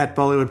 and at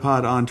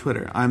BollywoodPod on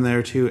Twitter. I'm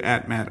there too,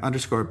 at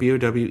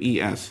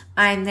Matt_BOWES.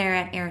 I'm there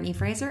at Erin E.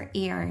 Fraser,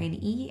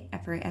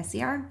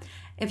 ERNE_FRASER.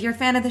 If you're a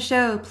fan of the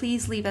show,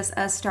 please leave us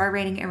a star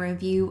rating and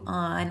review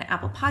on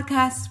Apple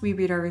Podcasts. We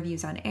read our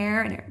reviews on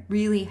air, and it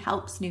really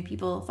helps new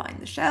people find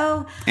the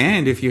show.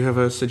 And if you have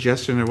a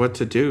suggestion of what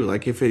to do,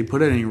 like if you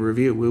put it in your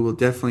review, we will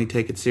definitely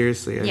take it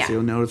seriously, as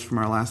you'll notice from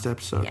our last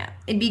episode. Yeah,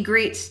 it'd be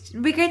great.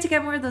 It'd be great to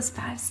get more of those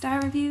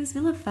 5-star reviews.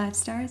 We love 5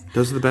 stars.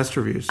 Those are the best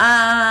reviews.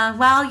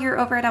 While you're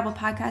over at Apple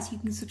Podcasts, you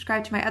can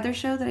subscribe to my other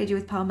show that I do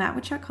with Paul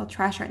Matwichuk called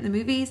Trash Art in the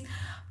Movies.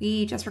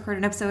 We just recorded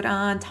an episode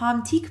on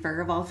Tom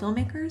Tykwer, of all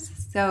filmmakers,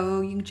 so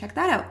you can check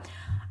that out.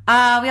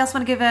 We also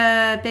want to give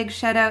a big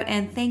shout out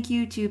and thank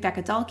you to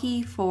Becca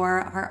Dalkey for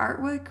our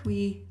artwork.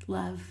 We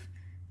love,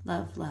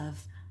 love,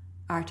 love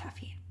our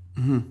Tuffy.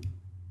 Mm-hmm.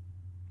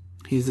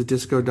 He's a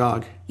disco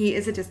dog. He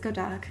is a disco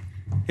dog.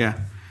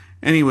 Yeah.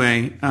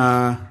 Anyway,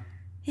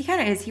 he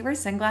kind of is. He wears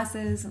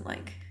sunglasses and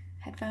like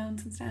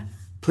headphones and stuff.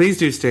 Please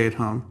do stay at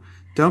home.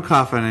 Don't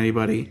cough on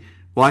anybody.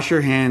 Wash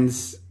your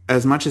hands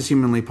as much as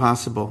humanly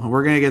possible. And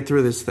we're going to get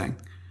through this thing.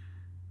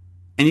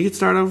 And you can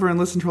start over and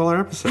listen to all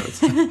our episodes.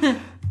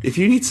 If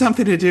you need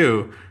something to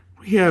do,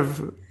 we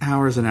have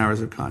hours and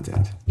hours of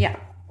content. Yeah.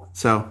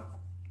 So,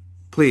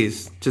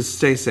 please, just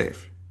stay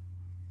safe.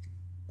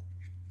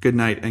 Good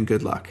night and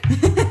good luck.